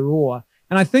not either or.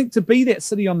 And I think to be that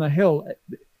city on the hill,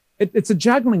 it's a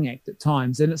juggling act at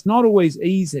times, and it's not always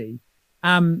easy.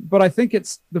 But I think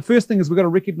it's the first thing is we've got to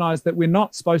recognize that we're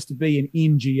not supposed to be an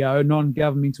NGO,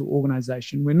 non-governmental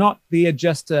organization. We're not there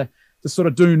just to sort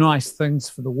of do nice things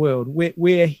for the world.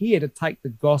 We're here to take the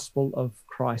gospel of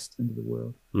Christ into the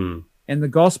world. Mm. And the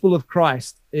gospel of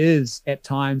Christ is, at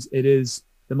times, it is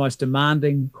the most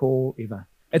demanding call ever.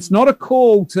 It's not a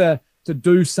call to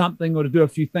do something or to do a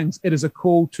few things. It is a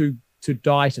call to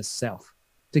die to self,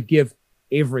 to give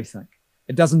everything.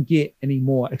 It doesn't get any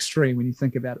more extreme when you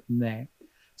think about it than that.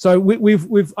 So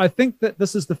we've I think that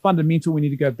this is the fundamental we need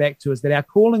to go back to, is that our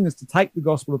calling is to take the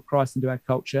gospel of Christ into our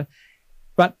culture.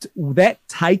 But that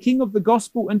taking of the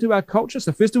gospel into our culture,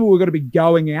 so first of all, we've got to be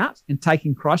going out and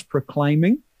taking Christ,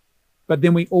 proclaiming, but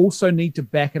then we also need to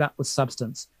back it up with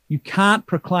substance. You can't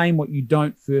proclaim what you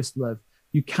don't first live.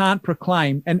 You can't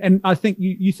proclaim. And I think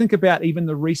you think about even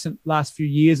the recent last few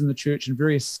years in the church and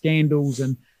various scandals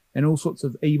and all sorts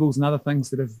of evils and other things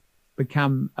that have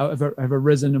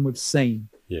arisen and we've seen,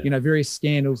 various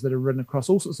scandals that are written across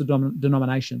all sorts of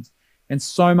denominations. And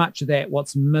so much of that,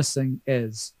 what's missing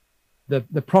is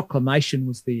the proclamation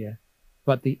was there,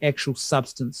 but the actual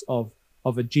substance of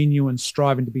a genuine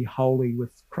striving to be holy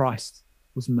with Christ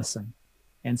was missing.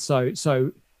 And so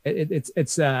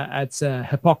it's a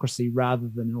hypocrisy rather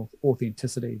than an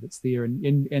authenticity that's there.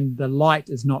 And the light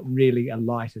is not really a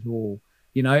light at all.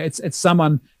 You know, it's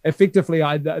someone effectively.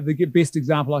 The best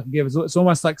example I can give is it's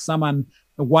almost like someone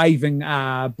waving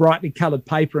brightly colored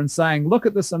paper and saying, "Look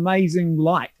at this amazing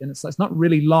light." And it's not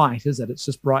really light, is it? It's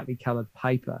just brightly colored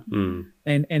paper. Mm.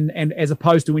 And as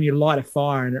opposed to when you light a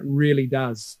fire and it really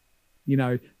does,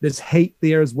 there's heat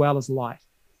there as well as light.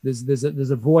 There's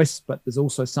a voice, but there's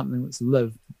also something that's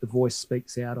lived. The voice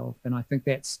speaks out of, and I think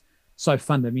that's so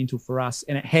fundamental for us.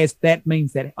 And that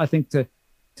means that I think to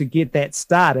get that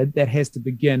started, that has to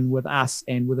begin with us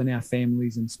and within our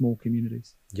families and small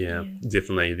communities. Yeah,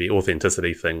 definitely. The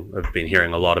authenticity thing I've been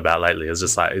hearing a lot about lately is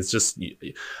just like,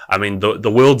 I mean, the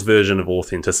world's version of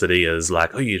authenticity is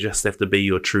like, oh, you just have to be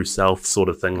your true self sort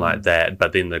of thing like that.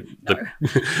 But then the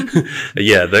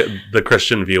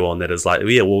Christian view on that is like,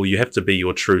 yeah, well, you have to be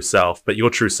your true self, but your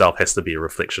true self has to be a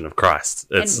reflection of Christ.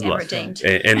 It's and redeemed.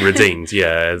 And redeemed,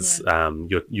 yeah. It's,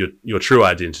 your true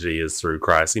identity is through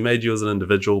Christ. He made you as an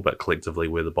individual, but collectively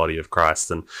we're the body of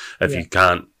Christ. And if you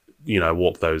can't,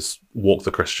 walk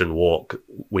the Christian walk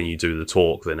when you do the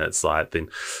talk, then it's like, then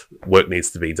work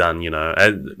needs to be done.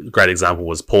 A great example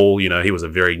was Paul. He was a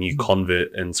very new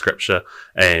convert in scripture,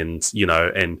 and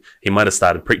and he might have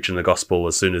started preaching the gospel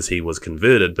as soon as he was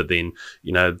converted, but then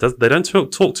they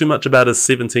don't talk too much about his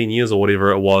 17 years or whatever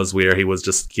it was where he was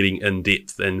just getting in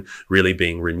depth and really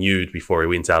being renewed before he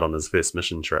went out on his first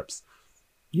mission trips.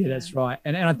 Yeah, that's right.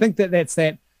 And I think that's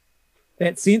that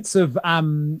sense of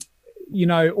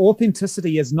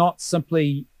authenticity is not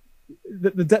simply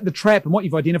the trap. And what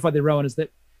you've identified there, Rowan, is that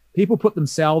people put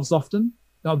themselves often.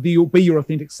 Be your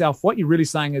authentic self. What you're really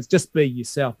saying is just be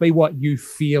yourself. Be what you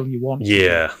feel you want.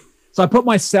 Yeah. So I put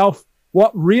myself.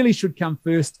 What really should come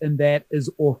first in that is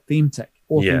authenticity.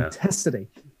 Yeah.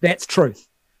 That's truth.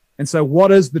 And so,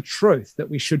 what is the truth that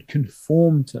we should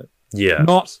conform to? Yeah.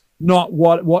 Not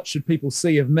what should people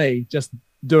see of me? Just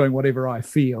doing whatever I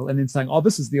feel and then saying, oh,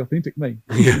 this is the authentic me.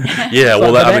 Yeah,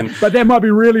 so, but that might be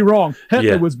really wrong.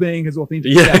 Hitler was being his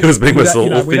authentic self. He was being his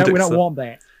authentic we don't want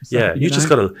that. So, you just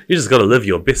gotta live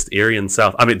your best Aryan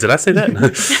self. I mean, did I say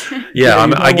that? Yeah,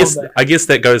 I guess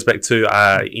that goes back to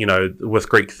with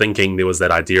Greek thinking, there was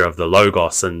that idea of the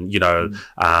logos and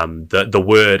the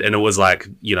word, and it was like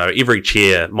every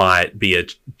chair might be a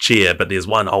chair, but there's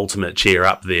one ultimate chair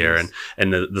up there,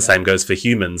 and the same goes for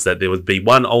humans, that there would be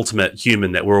one ultimate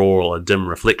human that we're all a dim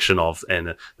reflection of,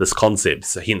 and this concept.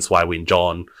 So hence why when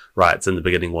John writes in the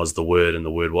beginning was the word, and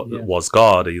the word was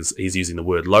God, he's using the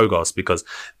word logos because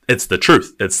it's the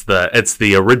truth. It's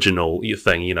the original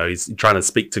thing. He's trying to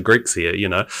speak to Greeks here.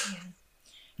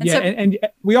 And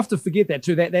we often forget that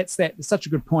too. That's such a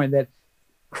good point. That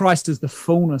Christ is the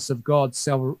fullness of God's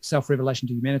self-revelation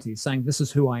to humanity, saying, this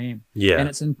is who I am. Yeah. And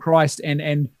it's in Christ.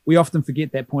 And we often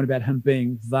forget that point about him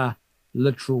being the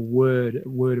literal word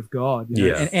of God. You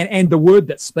know? Yeah. And the word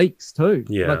that speaks too.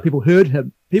 Yeah. Like people heard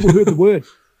him. People heard the word.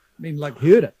 I mean, like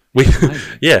heard it.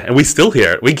 And we still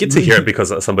hear it. We get to hear it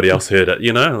because somebody else heard it,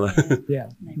 you know? Yeah.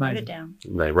 They wrote it down.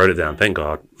 They wrote it down, thank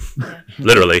God. Yeah.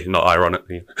 Literally, not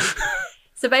ironically.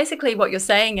 So basically what you're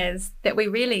saying is that we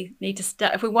really need to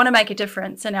start, if we want to make a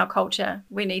difference in our culture,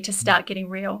 we need to start getting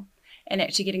real and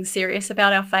actually getting serious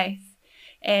about our faith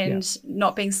and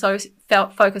not being so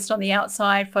focused on the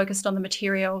outside, focused on the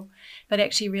material, but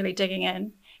actually really digging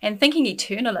in and thinking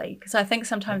eternally. Because I think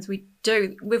sometimes we've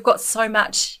got so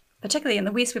much, particularly in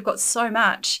the West, we've got so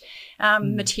much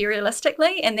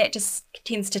materialistically, and that just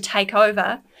tends to take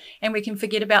over, and we can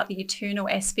forget about the eternal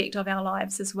aspect of our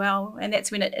lives as well. And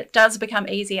that's when it does become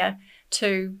easier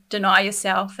to deny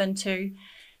yourself and to,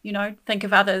 you know, think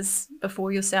of others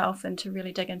before yourself and to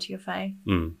really dig into your faith.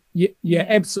 Yeah,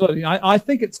 absolutely. I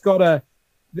think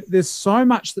there's so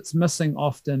much that's missing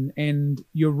often, and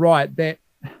you're right that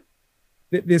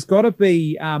there's got to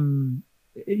be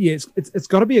it's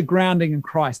got to be a grounding in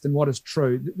Christ and what is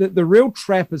true. The real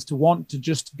trap is to want to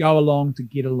just go along to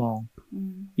get along,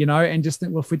 you know, and just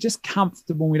think, well, if we're just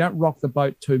comfortable and we don't rock the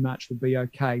boat too much, we'll be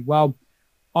okay. Well,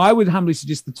 I would humbly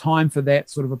suggest the time for that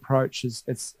sort of approach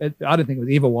I don't think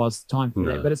it ever was the time for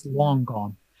that, but it's long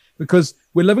gone, because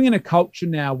we're living in a culture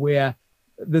now where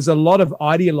there's a lot of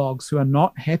ideologues who are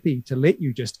not happy to let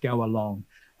you just go along.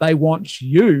 They want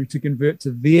you to convert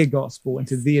to their gospel and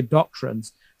to their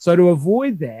doctrines. So to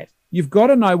avoid that, you've got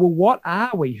to know, well, what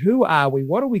are we? Who are we?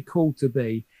 What are we called to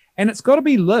be? And it's got to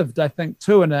be lived, I think,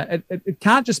 too. And it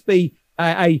can't just be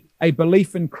a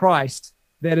belief in Christ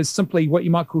that is simply what you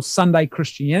might call Sunday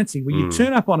Christianity, where you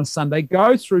turn up on a Sunday,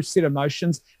 go through set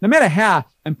emotions, no matter how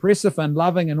impressive and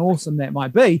loving and awesome that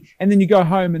might be, and then you go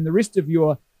home and the rest of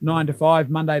your 9 to 5,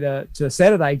 Monday to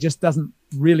Saturday, just doesn't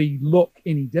really look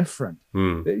any different.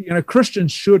 You know,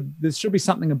 there should be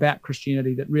something about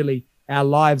Christianity that really our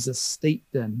lives are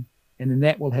steeped in, and then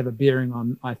that will have a bearing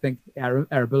on, I think, our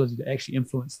ability to actually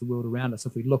influence the world around us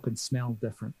if we look and smell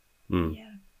different.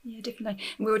 Yeah, definitely.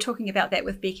 And we were talking about that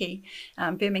with Becky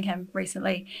Birmingham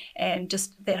recently, and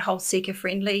just that whole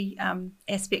seeker-friendly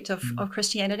aspect of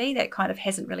Christianity that kind of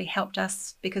hasn't really helped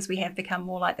us, because we have become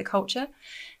more like the culture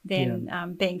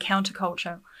than being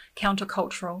countercultural.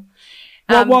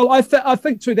 Well, I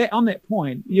think too that on that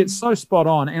point, it's so spot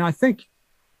on, and I think,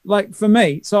 like for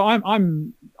me, so I was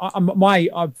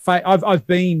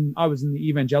in the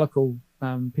evangelical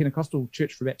Pentecostal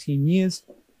church for about 10 years.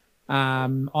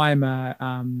 I'm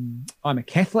a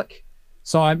Catholic,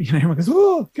 so everyone goes,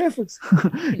 oh, Catholics,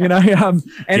 you know.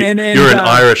 And you're an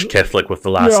Irish Catholic with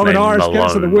the last name Malone.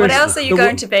 So what else are you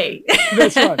going to be?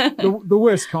 That's right, the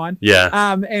worst kind.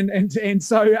 Yeah.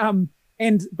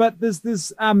 But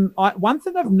there's one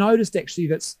thing I've noticed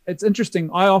actually it's interesting.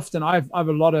 I have a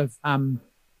lot of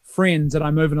friends, and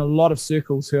I move in a lot of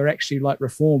circles who are actually like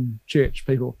Reformed church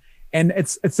people. And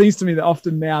it seems to me that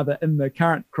often now that in the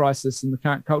current crisis, in the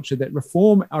current culture, that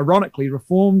ironically,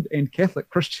 Reformed and Catholic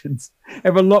Christians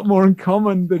have a lot more in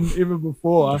common than ever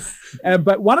before.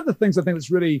 But one of the things I think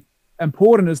that's really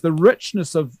important is the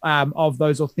richness of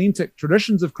those authentic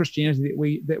traditions of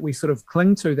Christianity that we sort of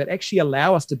cling to, that actually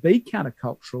allow us to be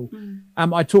countercultural.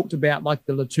 I talked about like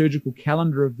the liturgical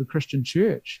calendar of the Christian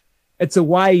church. It's a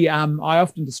way, I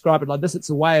often describe it like this,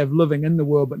 it's a way of living in the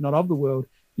world but not of the world.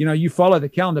 You know, you follow the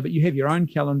calendar, but you have your own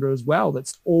calendar as well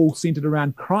that's all centered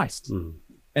around Christ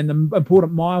and the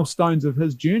important milestones of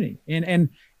his journey. And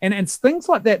it's things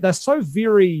like that. They're so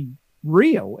very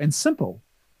real and simple,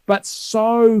 but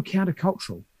so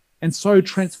countercultural and so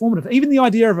transformative. Even the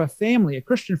idea of a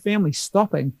Christian family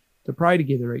stopping to pray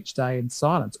together each day in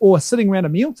silence, or sitting around a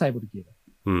meal table together.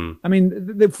 I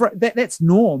mean, that's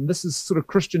norm. This is sort of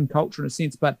Christian culture in a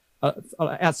sense, but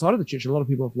outside of the church, a lot of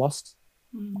people have lost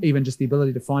even just the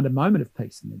ability to find a moment of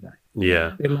peace in their day.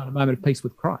 Yeah. Let alone a moment of peace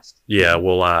with Christ. Yeah,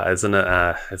 well, isn't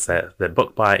it, it's that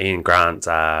book by Ian Grant,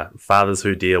 Fathers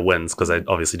Who Dare Wins, because they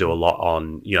obviously do a lot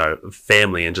on, you know,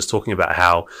 family, and just talking about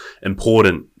how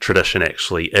important tradition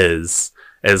actually is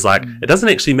like, it doesn't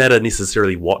actually matter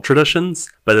necessarily what traditions,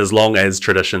 But as long as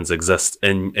traditions exist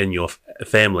in your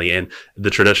family, and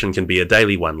the tradition can be a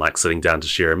daily one, like sitting down to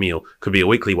share a meal, could be a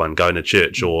weekly one, going to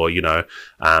church, or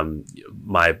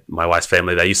my wife's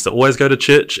family, they used to always go to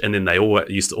church, and then they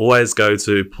used to always go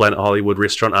to Planet Hollywood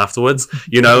restaurant afterwards,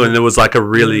 and it was like a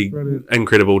really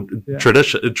incredible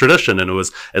tradition, and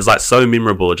it's like so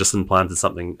memorable. It just implanted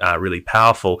something really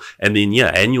powerful. And then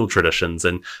annual traditions,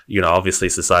 and obviously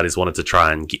societies wanted to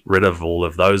try and get rid of all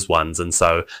of those ones, and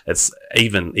so it's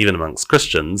even amongst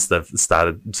Christians, they've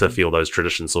started to feel those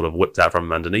traditions sort of whipped out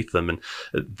from underneath them.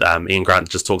 And Ian Grant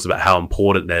just talks about how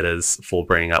important that is for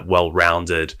bringing up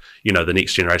well-rounded, the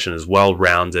next generation is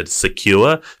well-rounded,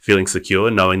 feeling secure,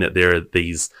 knowing that there are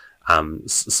these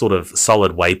sort of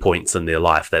solid waypoints in their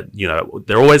life that,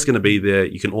 they're always going to be there.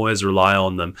 You can always rely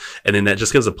on them. And then that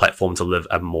just gives a platform to live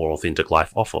a more authentic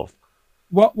life off of.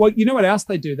 Well, you know what else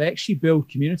they do? They actually build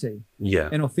community,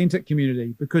 an authentic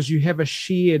community, because you have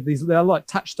they're like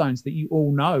touchstones that you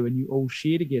all know and you all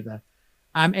share together.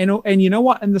 And you know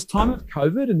what? In this time of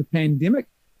COVID and the pandemic,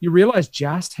 you realize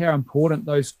just how important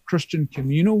those Christian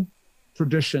communal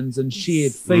traditions and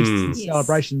shared feasts and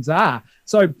celebrations are.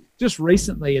 So just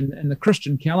recently in the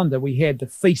Christian calendar, we had the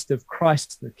Feast of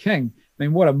Christ the King. I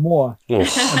mean, what a more,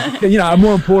 a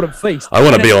more important feast. I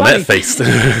want to be on that feast.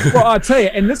 Well, I tell you,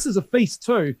 and this is a feast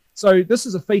too. So this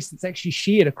is a feast that's actually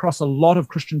shared across a lot of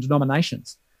Christian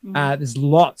denominations. There's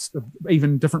lots of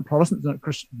even different Protestant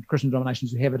Christian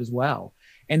denominations who have it as well.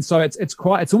 And so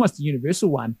it's almost a universal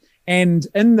one. And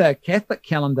in the Catholic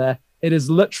calendar, it is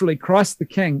literally Christ the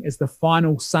King is the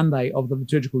final Sunday of the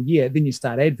liturgical year. Then you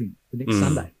start Advent the next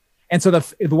Sunday. And so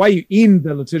the way you end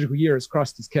the liturgical year is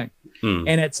Christ is King.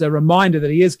 And it's a reminder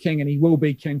that he is King and he will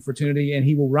be King for eternity and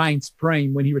he will reign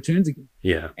supreme when he returns again.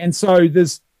 Yeah. And so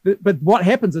but what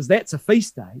happens is that's a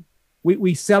feast day.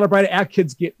 We celebrate it. Our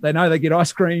kids they get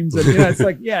ice creams and, it's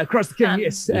like, Christ the King,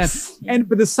 yes.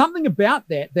 But there's something about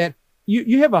that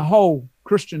you have a whole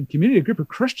Christian community, a group of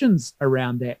Christians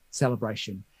around that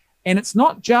celebration. And it's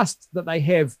not just that they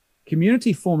have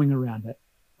community forming around it,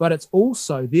 but it's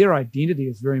also their identity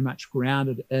is very much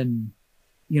grounded in,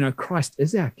 Christ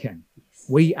is our King.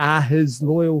 We are his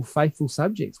loyal, faithful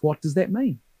subjects. What does that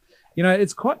mean?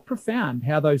 It's quite profound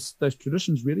how those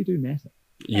traditions really do matter.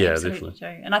 Yeah, absolutely definitely.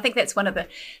 True. And I think that's one of the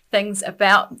things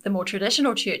about the more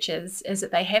traditional churches is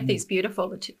that they have these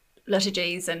beautiful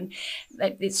liturgies, and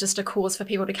it's just a cause for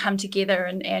people to come together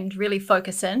and really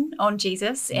focus in on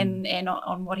Jesus and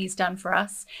on what he's done for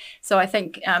us. So I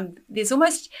think there's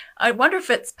I wonder if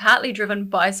it's partly driven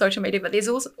by social media, but there's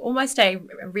also almost a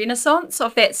renaissance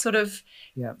of that sort of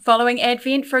following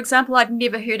Advent, for example. I'd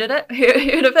never heard of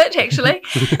it actually.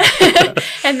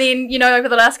 And then, over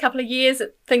the last couple of years,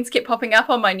 things kept popping up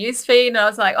on my newsfeed, and I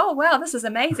was like, oh, wow, this is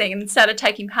amazing, and started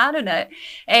taking part in it.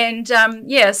 And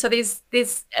so there's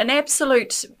an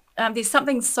absolute, there's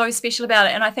something so special about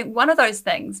it. And I think one of those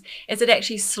things is it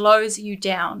actually slows you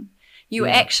down. You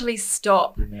actually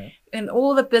stop in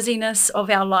all the busyness of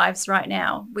our lives right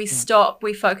now. We stop,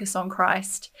 we focus on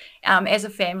Christ as a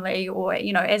family or,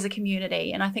 as a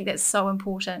community. And I think that's so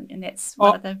important. And that's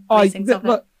one of the blessings of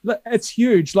it. Look, it's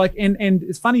huge. And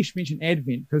it's funny you should mention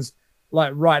Advent, because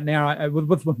right now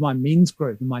with my men's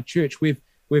group in my church, we've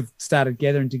started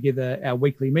gathering together our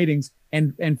weekly meetings.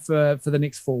 And for the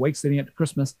next 4 weeks leading up to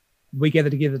Christmas, we gather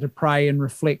together to pray and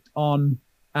reflect on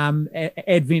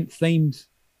Advent themed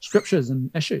scriptures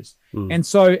and issues. And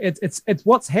so it's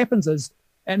what happens is,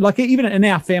 and even in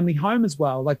our family home as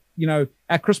well,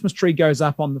 our Christmas tree goes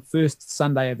up on the first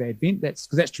Sunday of Advent. That's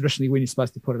because that's traditionally when you're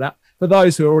supposed to put it up. For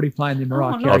those who are already playing the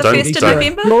Mariah Carey, the 1st of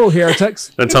November? You're all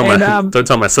heretics. Don't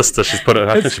tell my sister she's put it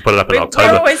up. She put it up in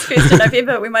October. We're always 1st of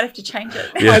November. We might have to change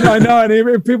it. I know,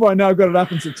 and people I know have got it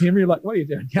up in September. You're like, what are you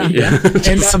doing?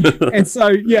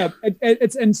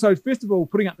 And so first of all,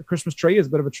 putting up the Christmas tree is a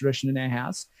bit of a tradition in our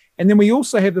house. And then we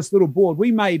also have this little board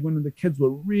we made when the kids were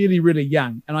really, really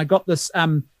young. And I got this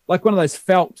like one of those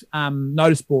felt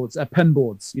notice boards, pin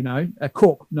boards,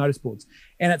 cork notice boards.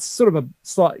 And it's sort of a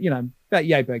slight, about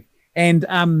yay big.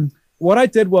 And what I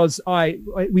did was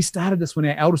we started this when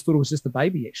our eldest daughter was just a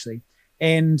baby, actually.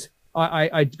 And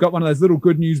I got one of those little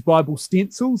Good News Bible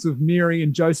stencils of Mary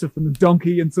and Joseph and the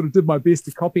donkey and sort of did my best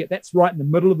to copy it. That's right in the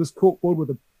middle of this cork board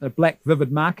with a black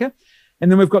vivid marker. And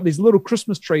then we've got these little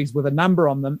Christmas trees with a number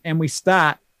on them. And we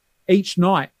start each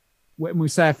night when we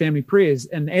say our family prayers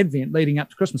in Advent leading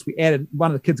up to Christmas. One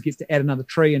of the kids gets to add another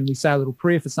tree and we say a little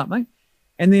prayer for something.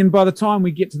 And then by the time we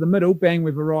get to the middle, bang,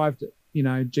 we've arrived at,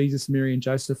 Jesus, Mary and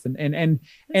Joseph. And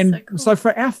so, cool. So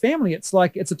for our family, it's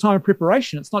like, it's a time of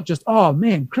preparation. It's not just, oh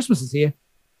man, Christmas is here.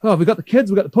 Oh, we've got the kids,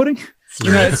 we've got the pudding.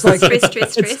 It's like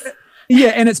stress. Yeah,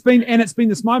 and it's been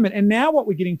this moment. And now what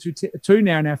we're getting to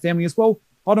now in our family is, well,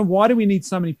 hold on, why do we need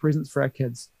so many presents for our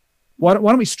kids? Why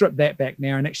don't we strip that back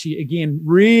now and actually, again,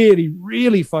 really,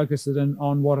 really focus it in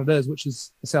on what it is, which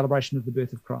is the celebration of the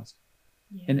birth of Christ.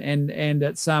 Yeah. And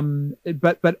it's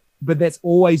but that's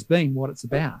always been what it's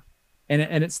about.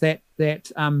 And it's that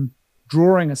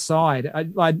drawing aside.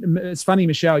 It's funny,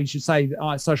 Michelle, you should say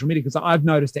social media, because I've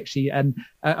noticed actually, and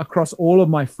across all of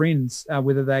my friends,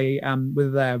 whether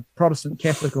they're Protestant,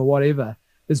 Catholic, or whatever,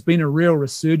 there's been a real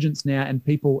resurgence now in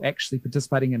people actually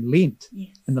participating in Lent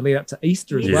in the lead up to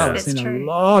Easter as well. I've seen a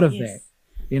lot of that,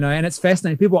 and it's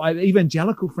fascinating. People,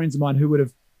 evangelical friends of mine who would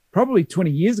have probably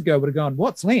 20 years ago would have gone,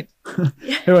 "What's Lent?"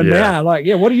 Who are now like,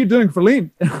 "What are you doing for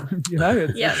Lent?"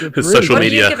 It's really social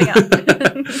media. What are you giving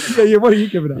up? What are you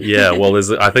giving up? Yeah, well,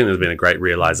 I think there's been a great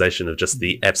realization of just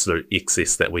the absolute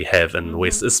excess that we have in the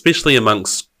West, especially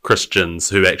amongst Christians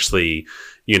who actually,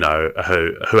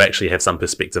 who actually have some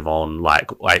perspective on,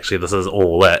 like, actually this is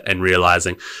all it, and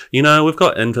realizing, we've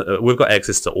got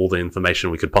access to all the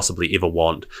information we could possibly ever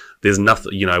want. There's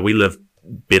nothing, we live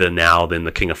better now than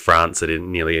the King of France at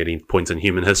nearly any point in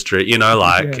human history,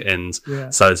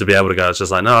 so to be able to go, it's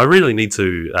just like, no, I really need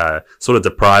to sort of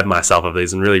deprive myself of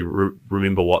these and really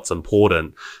remember what's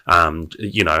important,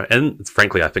 and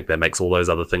frankly, I think that makes all those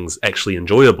other things actually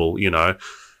enjoyable, Yeah.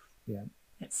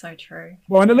 It's so true.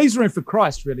 Well, and it leaves room for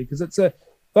Christ, really, because it's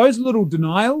those little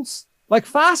denials, like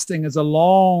fasting is a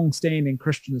long-standing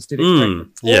Christian aesthetic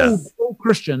practice. All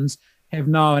Christians have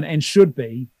known and should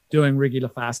be doing regular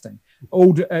fasting.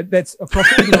 That's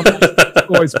across all the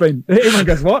always been. Everyone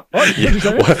goes, what? Yeah.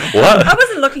 What? I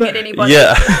wasn't looking at anybody.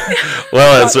 Yeah.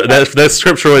 Well, that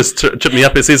scripture always tripped me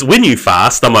up. It says, when you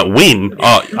fast. I'm like, when?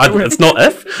 It's not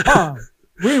if.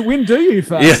 When do you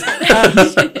fast? Yeah.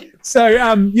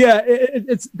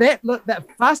 It's that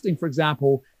fasting, for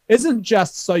example, isn't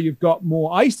just so you've got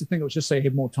more. I used to think it was just so you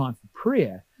have more time for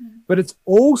prayer, but it's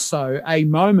also a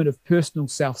moment of personal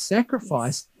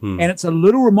self-sacrifice. And it's a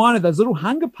little reminder. Those little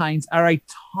hunger pains are a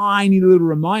tiny little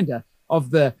reminder of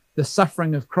the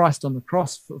suffering of Christ on the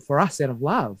cross for us out of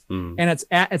love. And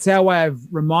it's our way of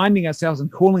reminding ourselves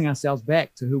and calling ourselves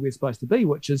back to who we're supposed to be,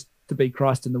 which is to be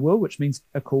Christ in the world, which means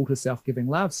a call to self-giving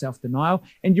love, self-denial.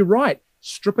 And you're right,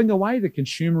 stripping away the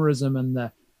consumerism and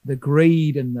the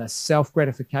greed and the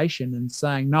self-gratification, and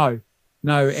saying, no,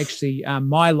 actually,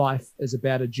 my life is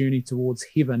about a journey towards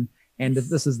heaven. And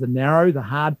this is the narrow, the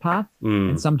hard path.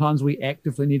 And sometimes we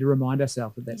actively need to remind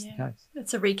ourselves that that's the case.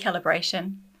 It's a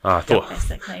recalibration. Oh, I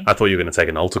thought you were going to take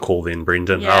an altar call then,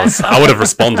 Brendan. Yeah. I would have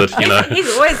responded, He's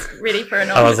always ready for an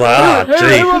altar I was like,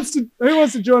 who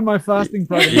wants to join my fasting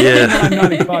program? Yeah.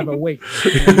 $9.95 a week.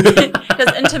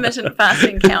 Does intermittent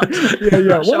fasting count?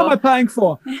 Yeah. What am I paying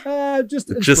for? Just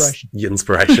inspiration. Just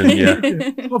inspiration, yeah.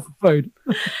 Not for food.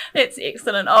 It's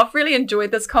excellent. I've really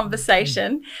enjoyed this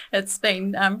conversation. It's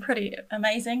been pretty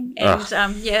amazing. And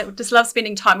just love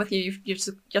spending time with you. You've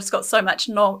just got so much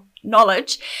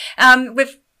knowledge.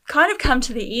 We've kind of come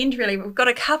to the end, really. We've got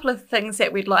a couple of things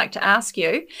that we'd like to ask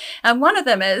you. One of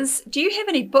them is, do you have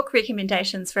any book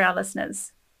recommendations for our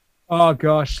listeners? Oh,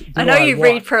 gosh. I know you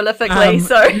read prolifically,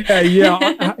 so.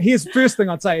 Yeah. Here's the first thing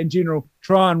I'd say in general,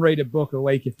 try and read a book a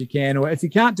week if you can. Or if you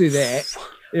can't do that,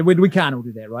 we can't all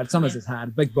do that, right? Sometimes it's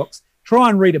hard, big books. Try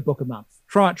and read a book a month.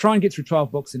 Try and get through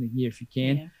 12 books in a year if you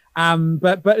can. Yeah.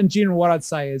 But in general, what I'd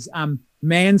say is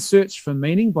Man's Search for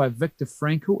Meaning by Viktor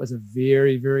Frankl is a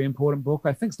very, very important book.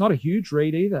 I think it's not a huge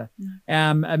read either.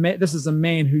 This is a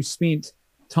man who spent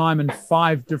time in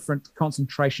 5 different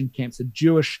concentration camps, a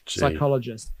Jewish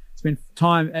psychologist. Spent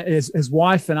time, his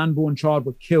wife and unborn child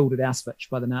were killed at Auschwitz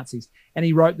by the Nazis. And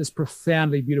he wrote this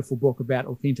profoundly beautiful book about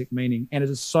authentic meaning. And it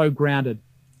is so grounded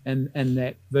in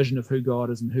that vision of who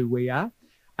God is and who we are.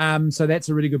 So that's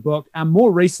a really good book.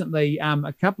 More recently,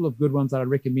 a couple of good ones that I'd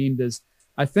recommend is,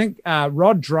 I think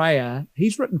Rod Dreher,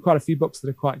 he's written quite a few books that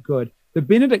are quite good. The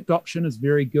Benedict Option is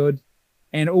very good.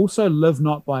 And also Live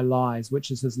Not by Lies,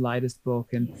 which is his latest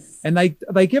book. And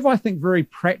they give, I think, very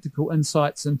practical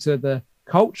insights into the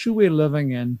culture we're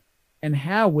living in and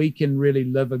how we can really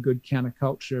live a good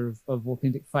counterculture of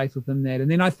authentic faith within that. And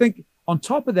then I think on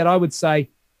top of that, I would say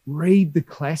read the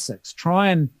classics.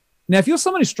 Now, if you're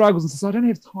someone who struggles and says, I don't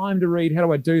have time to read, how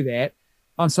do I do that?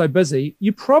 I'm so busy.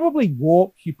 You probably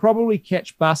walk, you probably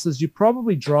catch buses, you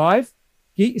probably drive.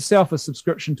 Get yourself a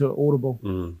subscription to Audible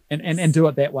and do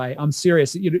it that way. I'm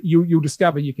serious. You'll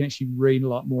discover you can actually read a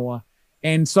lot more.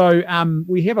 And so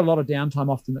we have a lot of downtime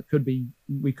often that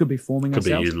we could be forming ourselves.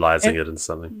 Could be utilising it in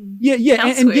something. Yeah.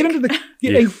 And get into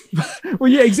the...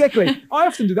 Well, yeah, exactly. I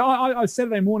often do that. I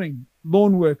Saturday morning,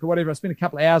 lawn work or whatever, I spend a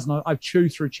couple of hours and I chew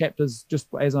through chapters just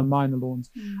as I'm mowing the lawns.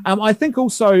 I think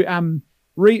also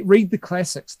read the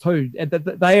classics too.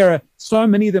 They are, so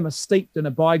many of them are steeped in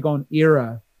a bygone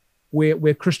era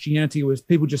where Christianity was,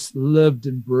 people just lived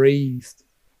and breathed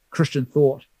Christian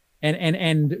thought.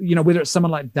 And you know, whether it's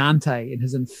someone like Dante in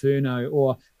his Inferno,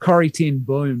 or Corrie ten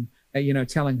Boom, you know,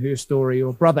 telling her story,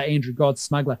 or Brother Andrew God's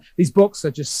Smuggler, these books are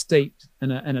just steeped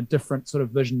in a different sort of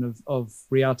vision of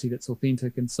reality that's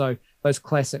authentic. And so those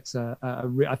classics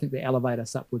I think they elevate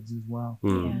us upwards as well.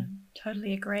 Yeah,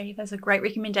 totally agree. Those are great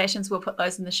recommendations. We'll put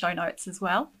those in the show notes as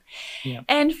well. Yeah.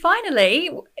 And finally,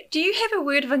 do you have a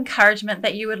word of encouragement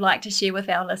that you would like to share with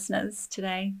our listeners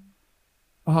today?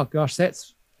 Oh gosh,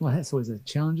 that's always a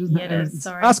challenge, isn't it? Yeah, it is.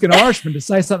 Sorry. Ask an Irishman to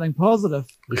say something positive.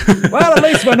 Well, at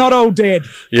least we're not all dead.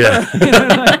 Yeah.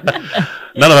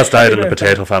 None of us died in the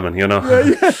potato famine, you know.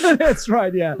 Yeah, that's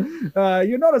right, yeah.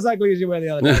 You're not as ugly as you were the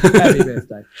other day. Happy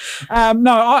birthday.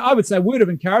 No, I would say a word of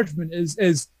encouragement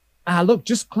is look,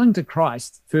 just cling to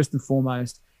Christ, first and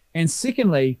foremost. And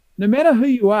secondly, no matter who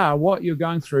you are, what you're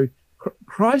going through,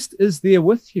 Christ is there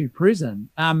with you, present.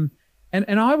 And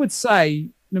I would say,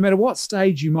 no matter what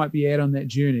stage you might be at on that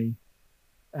journey,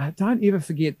 don't ever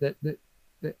forget that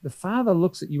the Father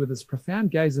looks at you with this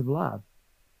profound gaze of love,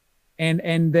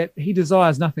 and that he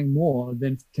desires nothing more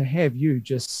than to have you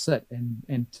just sit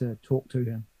and to talk to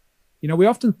him. You know, we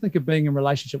often think of being in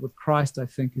relationship with Christ, I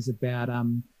think, is about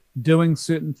doing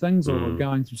certain things or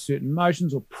going through certain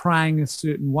motions or praying a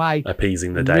certain way.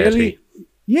 Appeasing the deity. Really,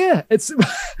 yeah, it's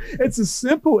as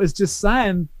simple as just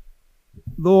saying,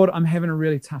 Lord, I'm having a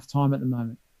really tough time at the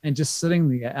moment, and just sitting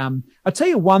there. I'll tell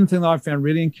you one thing that I found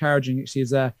really encouraging actually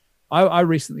is I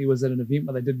recently was at an event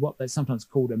where they did what they sometimes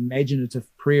called imaginative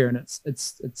prayer, and it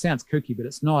sounds kooky, but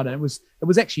it's not. And it was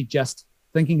actually just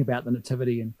thinking about the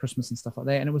nativity and Christmas and stuff like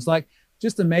that. And it was like,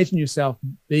 just imagine yourself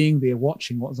being there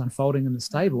watching what was unfolding in the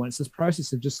stable. And it's this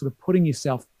process of just sort of putting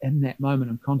yourself in that moment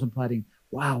and contemplating,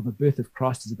 wow, the birth of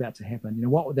Christ is about to happen. You know,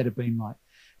 what would that have been like?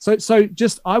 So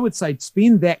just, I would say,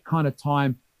 spend that kind of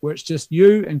time where it's just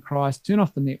you and Christ. Turn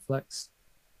off the Netflix,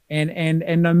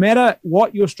 and no matter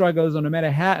what your struggle is, or no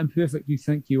matter how imperfect you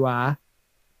think you are,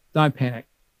 don't panic.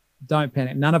 Don't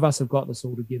panic. None of us have got this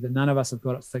all together. None of us have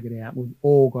got it figured out. We've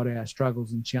all got our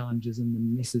struggles and challenges and the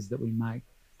messes that we make.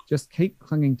 Just keep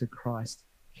clinging to Christ.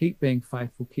 Keep being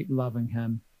faithful. Keep loving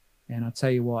him. And I'll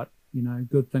tell you what, you know,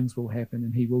 good things will happen,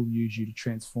 and he will use you to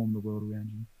transform the world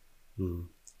around you.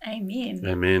 Amen.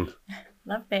 Amen.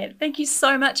 Love that. Thank you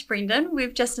so much, Brendan.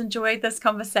 We've just enjoyed this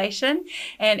conversation,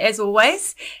 and as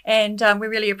always, and we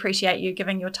really appreciate you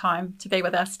giving your time to be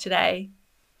with us today.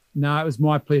 No, it was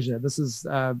my pleasure. This is,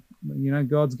 you know,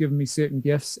 God's given me certain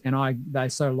gifts, and they're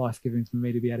so life-giving for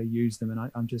me to be able to use them. And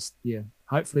I'm just,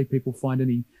 hopefully people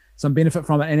find some benefit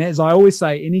from it. And as I always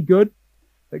say, any good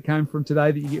that came from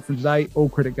today, that you get from today, all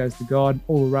credit goes to God.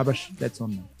 All the rubbish, that's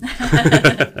on me.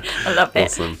 I love that.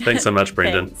 Awesome. Thanks so much,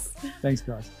 Brendan. Thanks,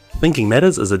 guys. Thinking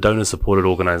Matters is a donor-supported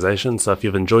organisation, so if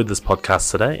you've enjoyed this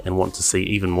podcast today and want to see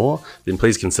even more, then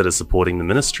please consider supporting the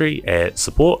ministry at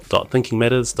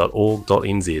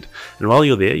support.thinkingmatters.org.nz. And while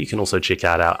you're there, you can also check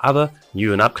out our other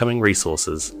new and upcoming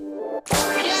resources.